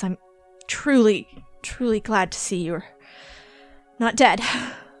leg and says, "I'm truly, truly glad to see you're not dead.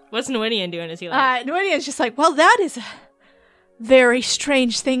 What's Nwinian doing? Is he like... Nwinian's just like, well, that is a very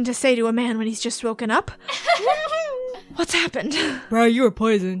strange thing to say to a man when he's just woken up. What's happened? Bro, you were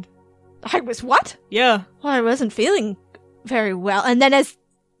poisoned. I was what? Yeah. Well, I wasn't feeling very well. And then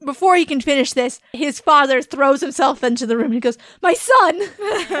before he can finish this, his father throws himself into the room and he goes, my son!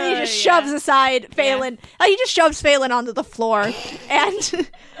 And he just shoves aside Phelan. He just shoves Phelan onto the floor and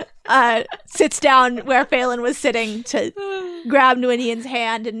sits down where Phelan was sitting to grab Nwinian's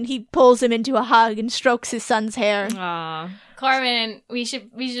hand, and he pulls him into a hug and strokes his son's hair. Aw. Corbin, we should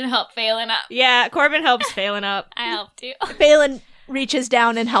help Phelan up. Yeah, Corbin helps Phelan up. I help too. Phelan reaches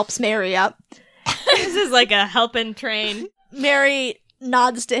down and helps Mary up. This is like a helping train. Mary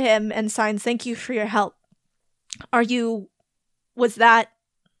nods to him and signs, thank you for your help. Was that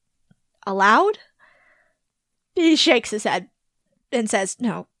allowed? He shakes his head and says,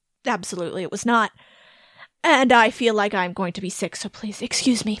 no, absolutely it was not. And I feel like I'm going to be sick, so please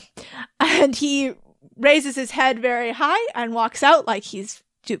excuse me. And he raises his head very high and walks out like he's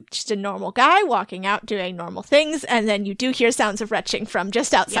just a normal guy walking out doing normal things, and then you do hear sounds of retching from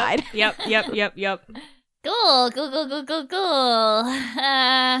just outside. Yep. Cool.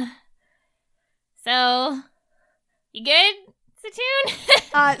 So, you good,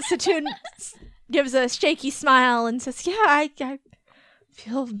 Satoon? Satoon gives a shaky smile and says, yeah, I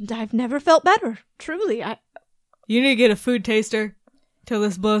feel I've never felt better. Truly, You need to get a food taster till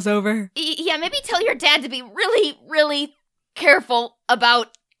this blows over. Yeah, maybe tell your dad to be really, really careful about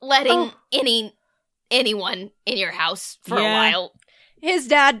letting anyone in your house for a while. His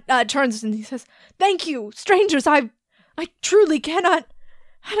dad turns and he says, thank you, strangers. I truly cannot.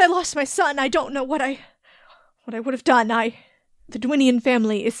 Had I lost my son, I don't know what I would have done. The Dwinian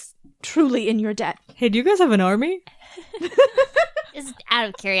family is truly in your debt. Hey, do you guys have an army? Just out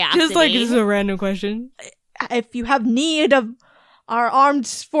of curiosity. Just like, this is a random question. If you have need of our armed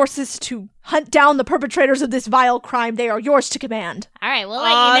forces to hunt down the perpetrators of this vile crime, they are yours to command. All right, we'll let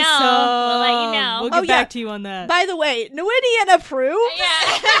you know. We'll let you know. We'll get back to you on that. By the way, Nwinian approve.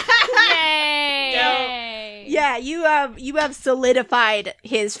 Yay! Yeah, you have solidified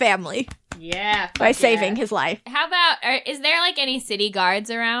his family Yeah. by saving his life. How about, is there like any city guards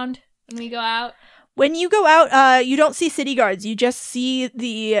around when we go out? When you go out, you don't see city guards. You just see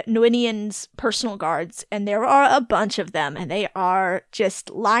the Nwinians' personal guards, and there are a bunch of them, and they are just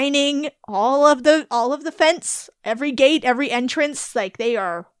lining all of the fence, every gate, every entrance. Like, they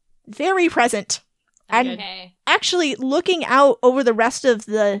are very present. And Okay. actually, looking out over the rest of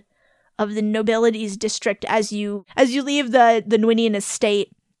the nobility's district as you leave the Nwinian estate,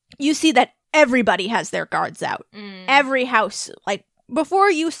 you see that everybody has their guards out. Every house, like,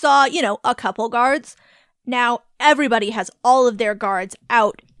 before you saw, a couple guards. Now everybody has all of their guards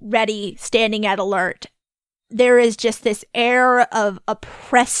out, ready, standing at alert. There is just this air of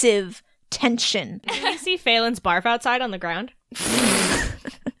oppressive tension. Can you see Phelan's barf outside on the ground?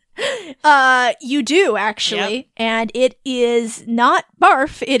 You do, actually. Yep. And it is not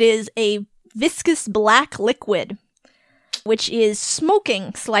barf. It is a viscous black liquid, which is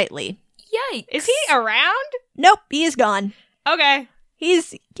smoking slightly. Yikes. Is he around? Nope, he is gone. Okay.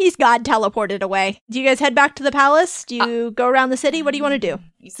 He's God teleported away. Do you guys head back to the palace? Do you go around the city? What do you want to do?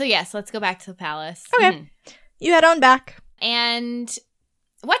 So yes, let's go back to the palace. Okay. You head on back. And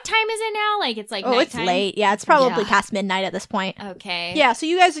what time is it now? Like, it's like Oh, it's nighttime? late. Yeah, it's probably Yeah. past midnight at this point. Okay. Yeah, so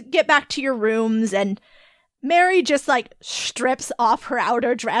you guys get back to your rooms, and Mary just, like, strips off her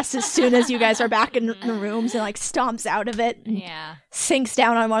outer dress as soon as you guys are back in the rooms and, like, stomps out of it and Yeah. sinks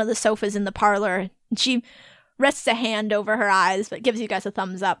down on one of the sofas in the parlor. And she rests a hand over her eyes, but gives you guys a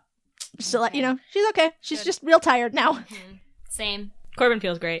thumbs up. Just to let you know, she's okay. She's just real tired now. Same. Corbin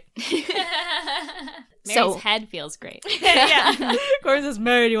feels great. Mary's So- head feels great. Yeah. Corbin says,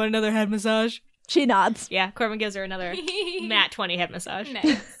 Mary, do you want another head massage? She nods. Yeah, Corbin gives her another Matt 20 head massage.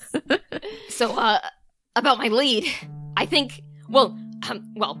 Nice. So, about my lead, I think,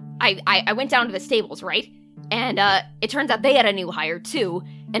 I went down to the stables, right? And, it turns out they had a new hire, too.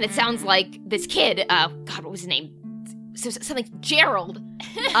 And it sounds like this kid, God, what was his name? Something, Gerald.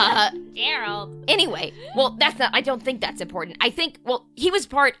 Gerald. Anyway, well, I don't think that's important. I think, he was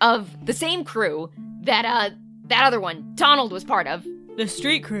part of the same crew that other one, Donald, was part of. The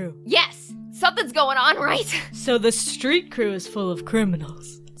street crew. Yes! Something's going on, right? So the street crew is full of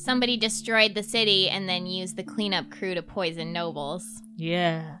criminals. Somebody destroyed the city and then used the cleanup crew to poison nobles.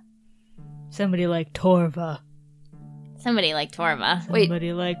 Yeah. Somebody like Torva. Somebody like Torva. Wait.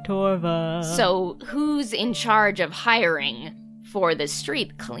 Somebody like Torva. So, who's in charge of hiring for the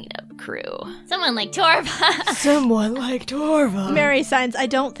street cleanup crew? Someone like Torva. Someone like Torva. Mary signs, I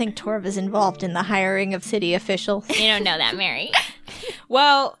don't think Torv is involved in the hiring of city officials. You don't know that, Mary.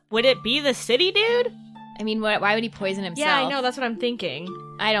 Well, would it be the city dude? I mean, why would he poison himself? Yeah, I know. That's what I'm thinking.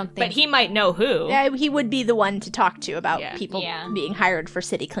 I don't think. But he might know who. Yeah, he would be the one to talk to about Yeah. people Yeah. being hired for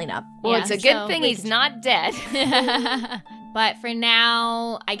city cleanup. Well, Yeah, it's a good so thing we he's not dead. But for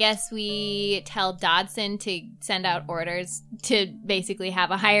now, I guess we tell Dodson to send out orders to basically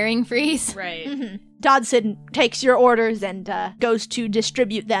have a hiring freeze. Right. Mhm. Dodson takes your orders and goes to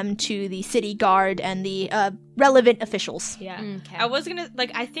distribute them to the city guard and the relevant officials. Yeah. Okay. I was gonna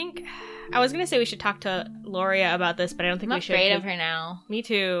I was gonna say we should talk to Loria about this, but I don't think I'm we should. afraid of her now. Me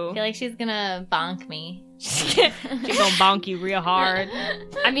too. I feel like she's gonna bonk me. She's gonna bonk you real hard.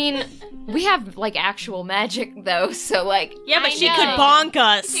 I mean, we have like actual magic though, so like Yeah, but I she know. could bonk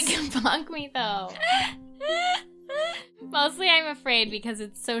us. She can bonk me though. Mostly I'm afraid because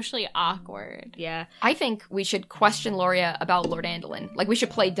it's socially awkward. Yeah. I think we should question Loria about Lord Andolin. Like we should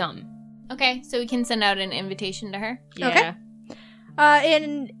play dumb. Okay, so we can send out an invitation to her. Yeah.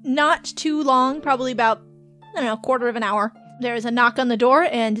 In not too long, probably about, I don't know, quarter of an hour, there is a knock on the door,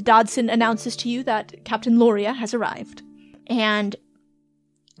 and Dodson announces to you that Captain Loria has arrived. And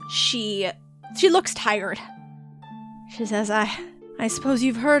she looks tired. She says, I suppose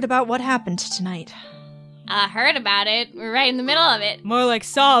you've heard about what happened tonight. I heard about it. We're right in the middle of it. More like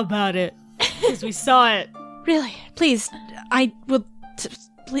saw about it. Because we saw it. Really? Please, I will...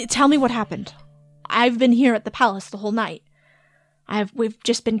 please tell me what happened. I've been here at the palace the whole night. We've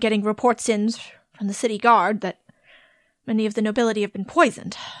just been getting reports in from the city guard that many of the nobility have been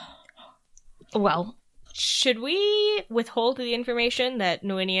poisoned. Well, should we withhold the information that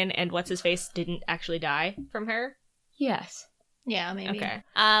Nwinian and What's-His-Face didn't actually die from her? Yes. Yeah, maybe. Okay.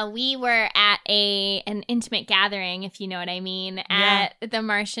 We were at an intimate gathering, if you know what I mean, at the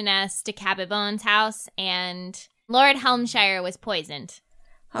Marchioness de Cababone's house, and Lord Helmshire was poisoned.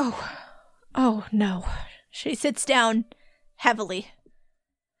 Oh no. She sits down heavily.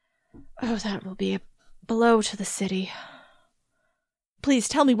 Oh, that will be a blow to the city. Please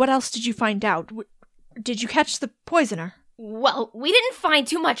tell me, what else did you find out? Did you catch the poisoner? Well, we didn't find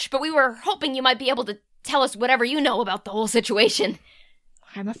too much, but we were hoping you might be able to tell us whatever you know about the whole situation.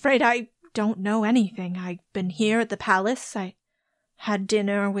 I'm afraid I don't know anything. I've been here at the palace. I had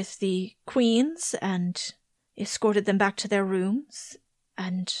dinner with the queens and escorted them back to their rooms.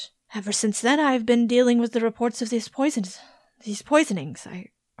 And ever since then, I've been dealing with the reports of these poisonings. I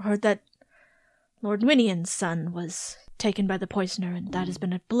heard that Lord Nwinian's son was taken by the poisoner, and that has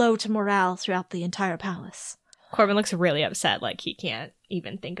been a blow to morale throughout the entire palace. Corbin looks really upset, like he can't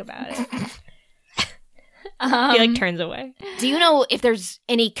even think about it. Um, He like turns away. Do you know if there's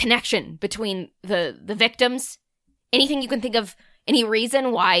any connection between the victims? Anything you can think of, any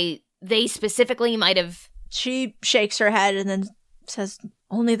reason why they specifically might have... She shakes her head and then says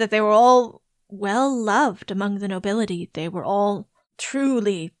only that they were all well loved among the nobility. They were all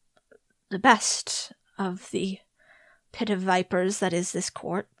truly the best of the pit of vipers that is this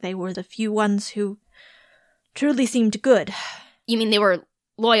court. They were the few ones who truly seemed good. You mean they were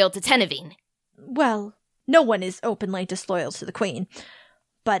loyal to Tenevine? Well, no one is openly disloyal to the queen.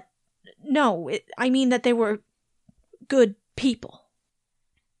 But no, I mean that they were good people.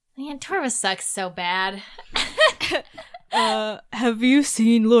 Man, Torva sucks so bad. Have you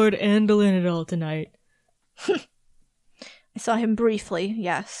seen Lord Andolin at all tonight? I saw him briefly,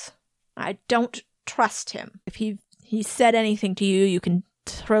 yes. I don't trust him. If he said anything to you, you can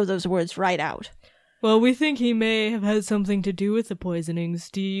throw those words right out. Well, we think he may have had something to do with the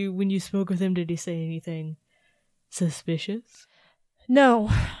poisonings. When you spoke with him, did he say anything suspicious? No,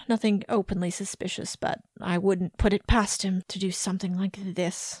 nothing openly suspicious, but I wouldn't put it past him to do something like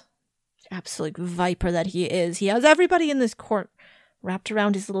this. Absolute viper that he is. He has everybody in this court wrapped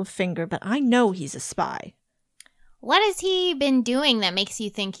around his little finger, but I know he's a spy. What has he been doing that makes you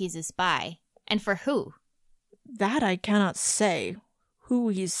think he's a spy? And for who? That I cannot say who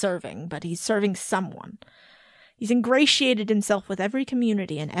he's serving, but he's serving someone. He's ingratiated himself with every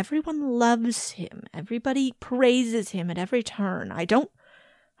community, and everyone loves him. Everybody praises him at every turn. I don't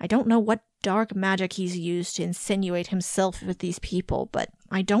know what dark magic he's used to insinuate himself with these people, but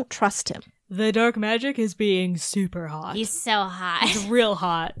I don't trust him. The dark magic is being super hot. He's so hot. It's real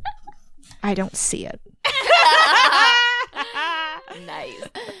hot. I don't see it. Nice.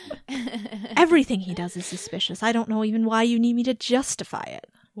 Everything he does is suspicious. I don't know even why you need me to justify it.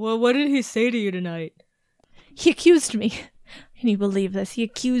 Well, what did he say to you tonight? He accused me. Can you believe this? He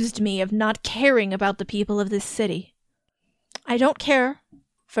accused me of not caring about the people of this city. I don't care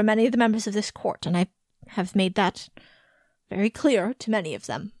for many of the members of this court, and I have made that very clear to many of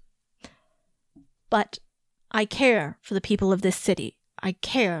them. But I care for the people of this city. I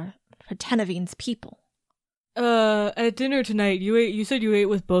care for Tenevine's people. At dinner tonight, you said you ate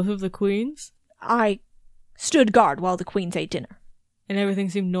with both of the queens? I stood guard while the queens ate dinner. And everything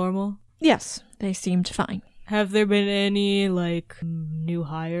seemed normal? Yes, they seemed fine. Have there been any, new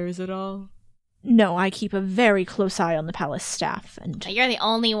hires at all? No, I keep a very close eye on the palace staff, and You're the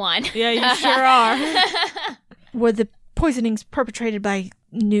only one. Yeah, you sure are. were the poisonings perpetrated by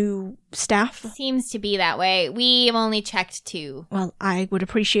new staff? Seems to be that way. We've only checked 2. Well, I would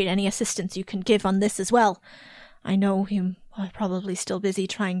appreciate any assistance you can give on this as well. I know you are probably still busy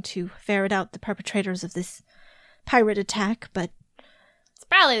trying to ferret out the perpetrators of this pirate attack, but It's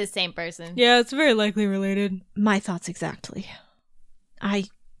probably the same person. Yeah, it's very likely related. my thoughts exactly. I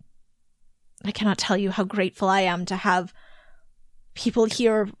cannot tell you how grateful I am to have people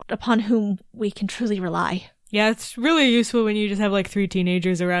here upon whom we can truly rely. Yeah, it's really useful when you just have 3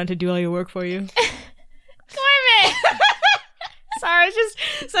 teenagers around to do all your work for you. Corbin! Sorry, it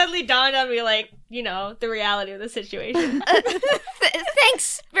just suddenly dawned on me, the reality of the situation.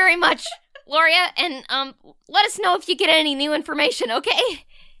 Thanks very much, Gloria, and let us know if you get any new information, okay?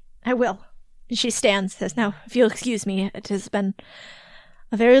 I will. She stands, says, "Now, if you'll excuse me, it has been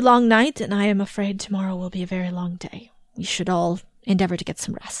a very long night, and I am afraid tomorrow will be a very long day. We should all endeavor to get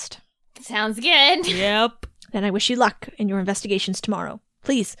some rest. Sounds good. Yep. Then I wish you luck in your investigations tomorrow.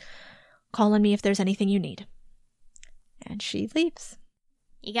 Please, call on me if there's anything you need." And she leaves.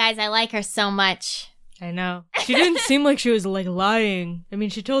 You guys, I like her so much. I know. She didn't seem like she was, lying. I mean,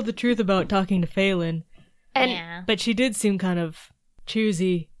 she told the truth about talking to Phelan, And Yeah. but she did seem kind of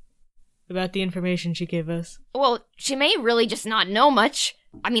choosy about the information she gave us. well, she may really just not know much.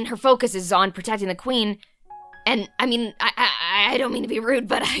 I mean, her focus is on protecting the queen. And, I mean, I don't mean to be rude,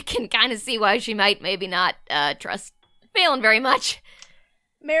 but I can kind of see why she might maybe not trust Phelan very much.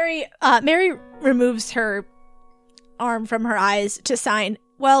 Mary removes her arm from her eyes to sign,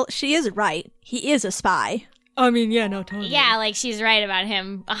 "Well, she is right. He is a spy." I mean, yeah, no, totally. Yeah, she's right about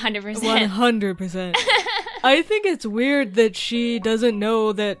him 100%. 100%. I think it's weird that she doesn't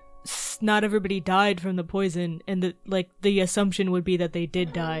know that not everybody died from the poison, and that, the assumption would be that they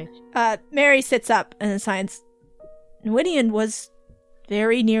did die. Mary sits up and signs, "Nwinion was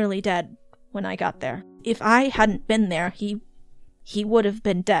very nearly dead when I got there. If I hadn't been there, he would have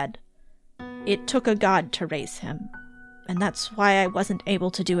been dead. It took a god to raise him, and that's why I wasn't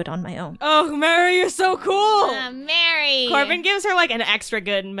able to do it on my own." Oh, Mary, you're so cool! Mary. Corbin gives her, an extra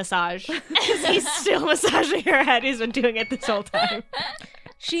good massage. Because he's still massaging her head. He's been doing it this whole time.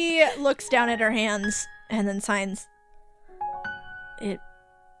 She looks down at her hands and then signs,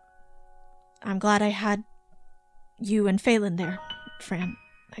 "I'm glad I had you and Phelan there, Fran.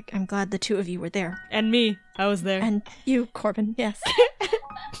 I'm glad the two of you were there. And me. I was there. And you, Corbin, yes.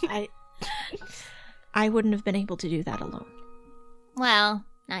 I wouldn't have been able to do that alone." Well,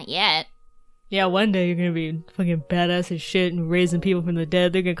 not yet. Yeah, one day you're gonna be fucking badass as shit and raising people from the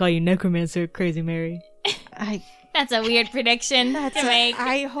dead. They're gonna call you necromancer, crazy Mary. That's a weird prediction to make.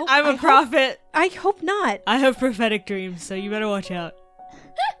 I'm a prophet. I hope not. I have prophetic dreams, so you better watch out.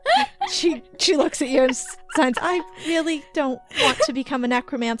 She looks at you and signs, "I really don't want to become a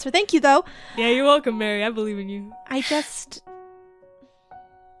necromancer. Thank you, though. Yeah, you're welcome, Mary. I believe in you. I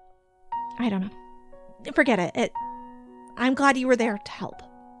don't know. Forget it. I'm glad you were there to help.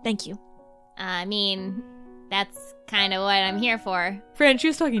 Thank you." I mean, that's kind of what I'm here for. Fran, she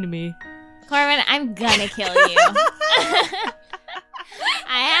was talking to me. Corbin, I'm gonna kill you.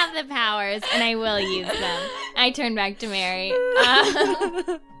 I have the powers, and I will use them. I turn back to Mary.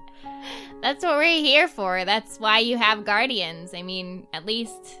 That's what we're here for. That's why you have guardians. I mean, at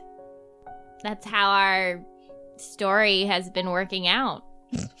least that's how our story has been working out.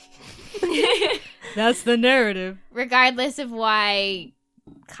 That's the narrative. Regardless of why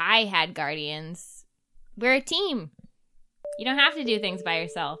Kai had guardians, we're a team. You don't have to do things by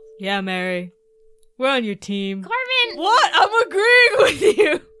yourself. Yeah, Mary. We're on your team. Corbin! What? I'm agreeing with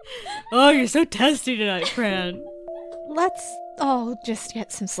you. Oh, you're so testy tonight, Fran. Let's all just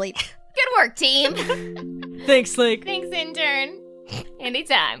get some sleep. Good work, team. Thanks, Slake. Thanks, intern.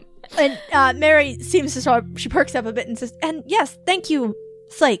 Anytime. And Mary seems to start, she perks up a bit and says, "And yes, thank you,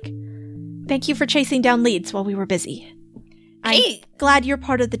 Slake. Thank you for chasing down leads while we were busy. Hey. I'm glad you're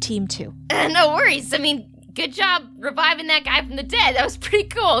part of the team, too." No worries. I mean, good job reviving that guy from the dead. That was pretty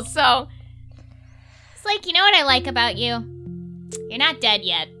cool, so... Slake, you know what I like about you? You're not dead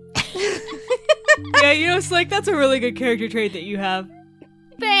yet. Yeah, Slake, that's a really good character trait that you have.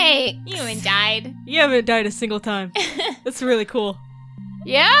 Thanks. You haven't died. You haven't died a single time. That's really cool.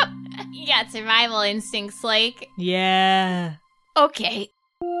 Yep. You got survival instincts, Slake. Yeah. Okay.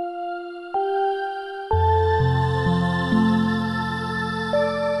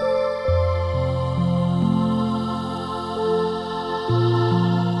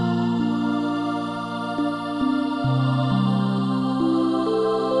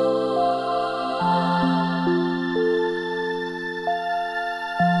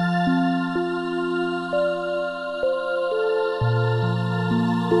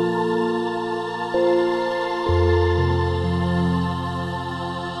 EBBB?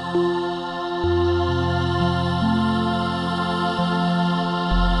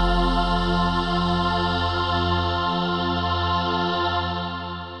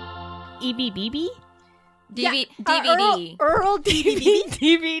 DVD. Earl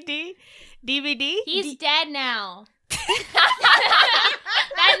DBB. DVD? He's dead now.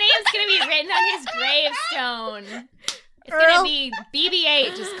 That name's gonna be written on his gravestone. It's gonna be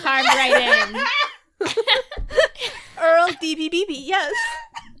BB-8 just carved right in. Earl DBBB, yes.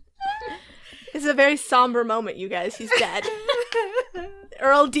 It's a very somber moment, you guys. He's dead.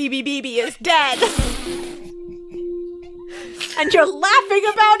 Earl DBBB is dead. And you're laughing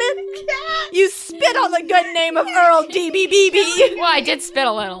about it? You spit on the good name of Earl DBBB. Well, I did spit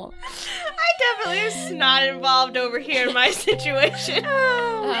a little. I definitely am not involved over here in my situation.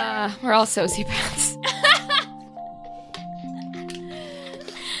 We're all sociopaths.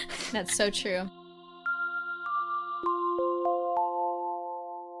 That's so true.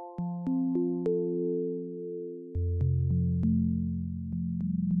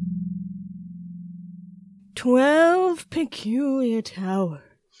 "12 Peculiar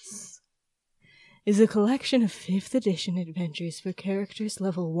Towers" is a collection of 5th edition adventures for characters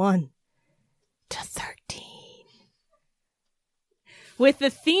level 1 to 13. With the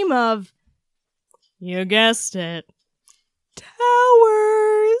theme of, you guessed it,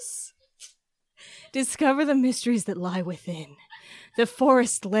 towers. Discover the mysteries that lie within. The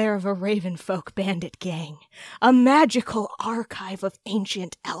forest lair of a Ravenfolk bandit gang. A magical archive of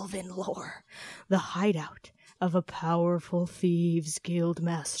ancient elven lore. The hideout of a powerful thieves guild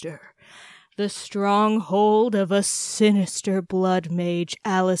master. The stronghold of a sinister blood mage,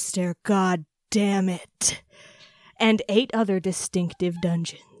 Alistair, god damn it. And 8 other distinctive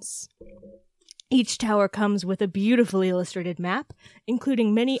dungeons. Each tower comes with a beautifully illustrated map,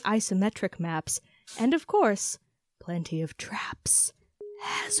 including many isometric maps, and of course, plenty of traps,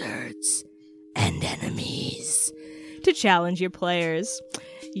 hazards, and enemies to challenge your players.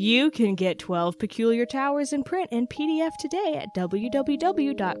 You can get 12 Peculiar Towers in print and PDF today at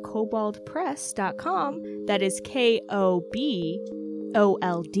www.koboldpress.com. That is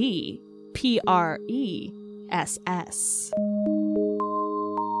KOBOLDPRESS.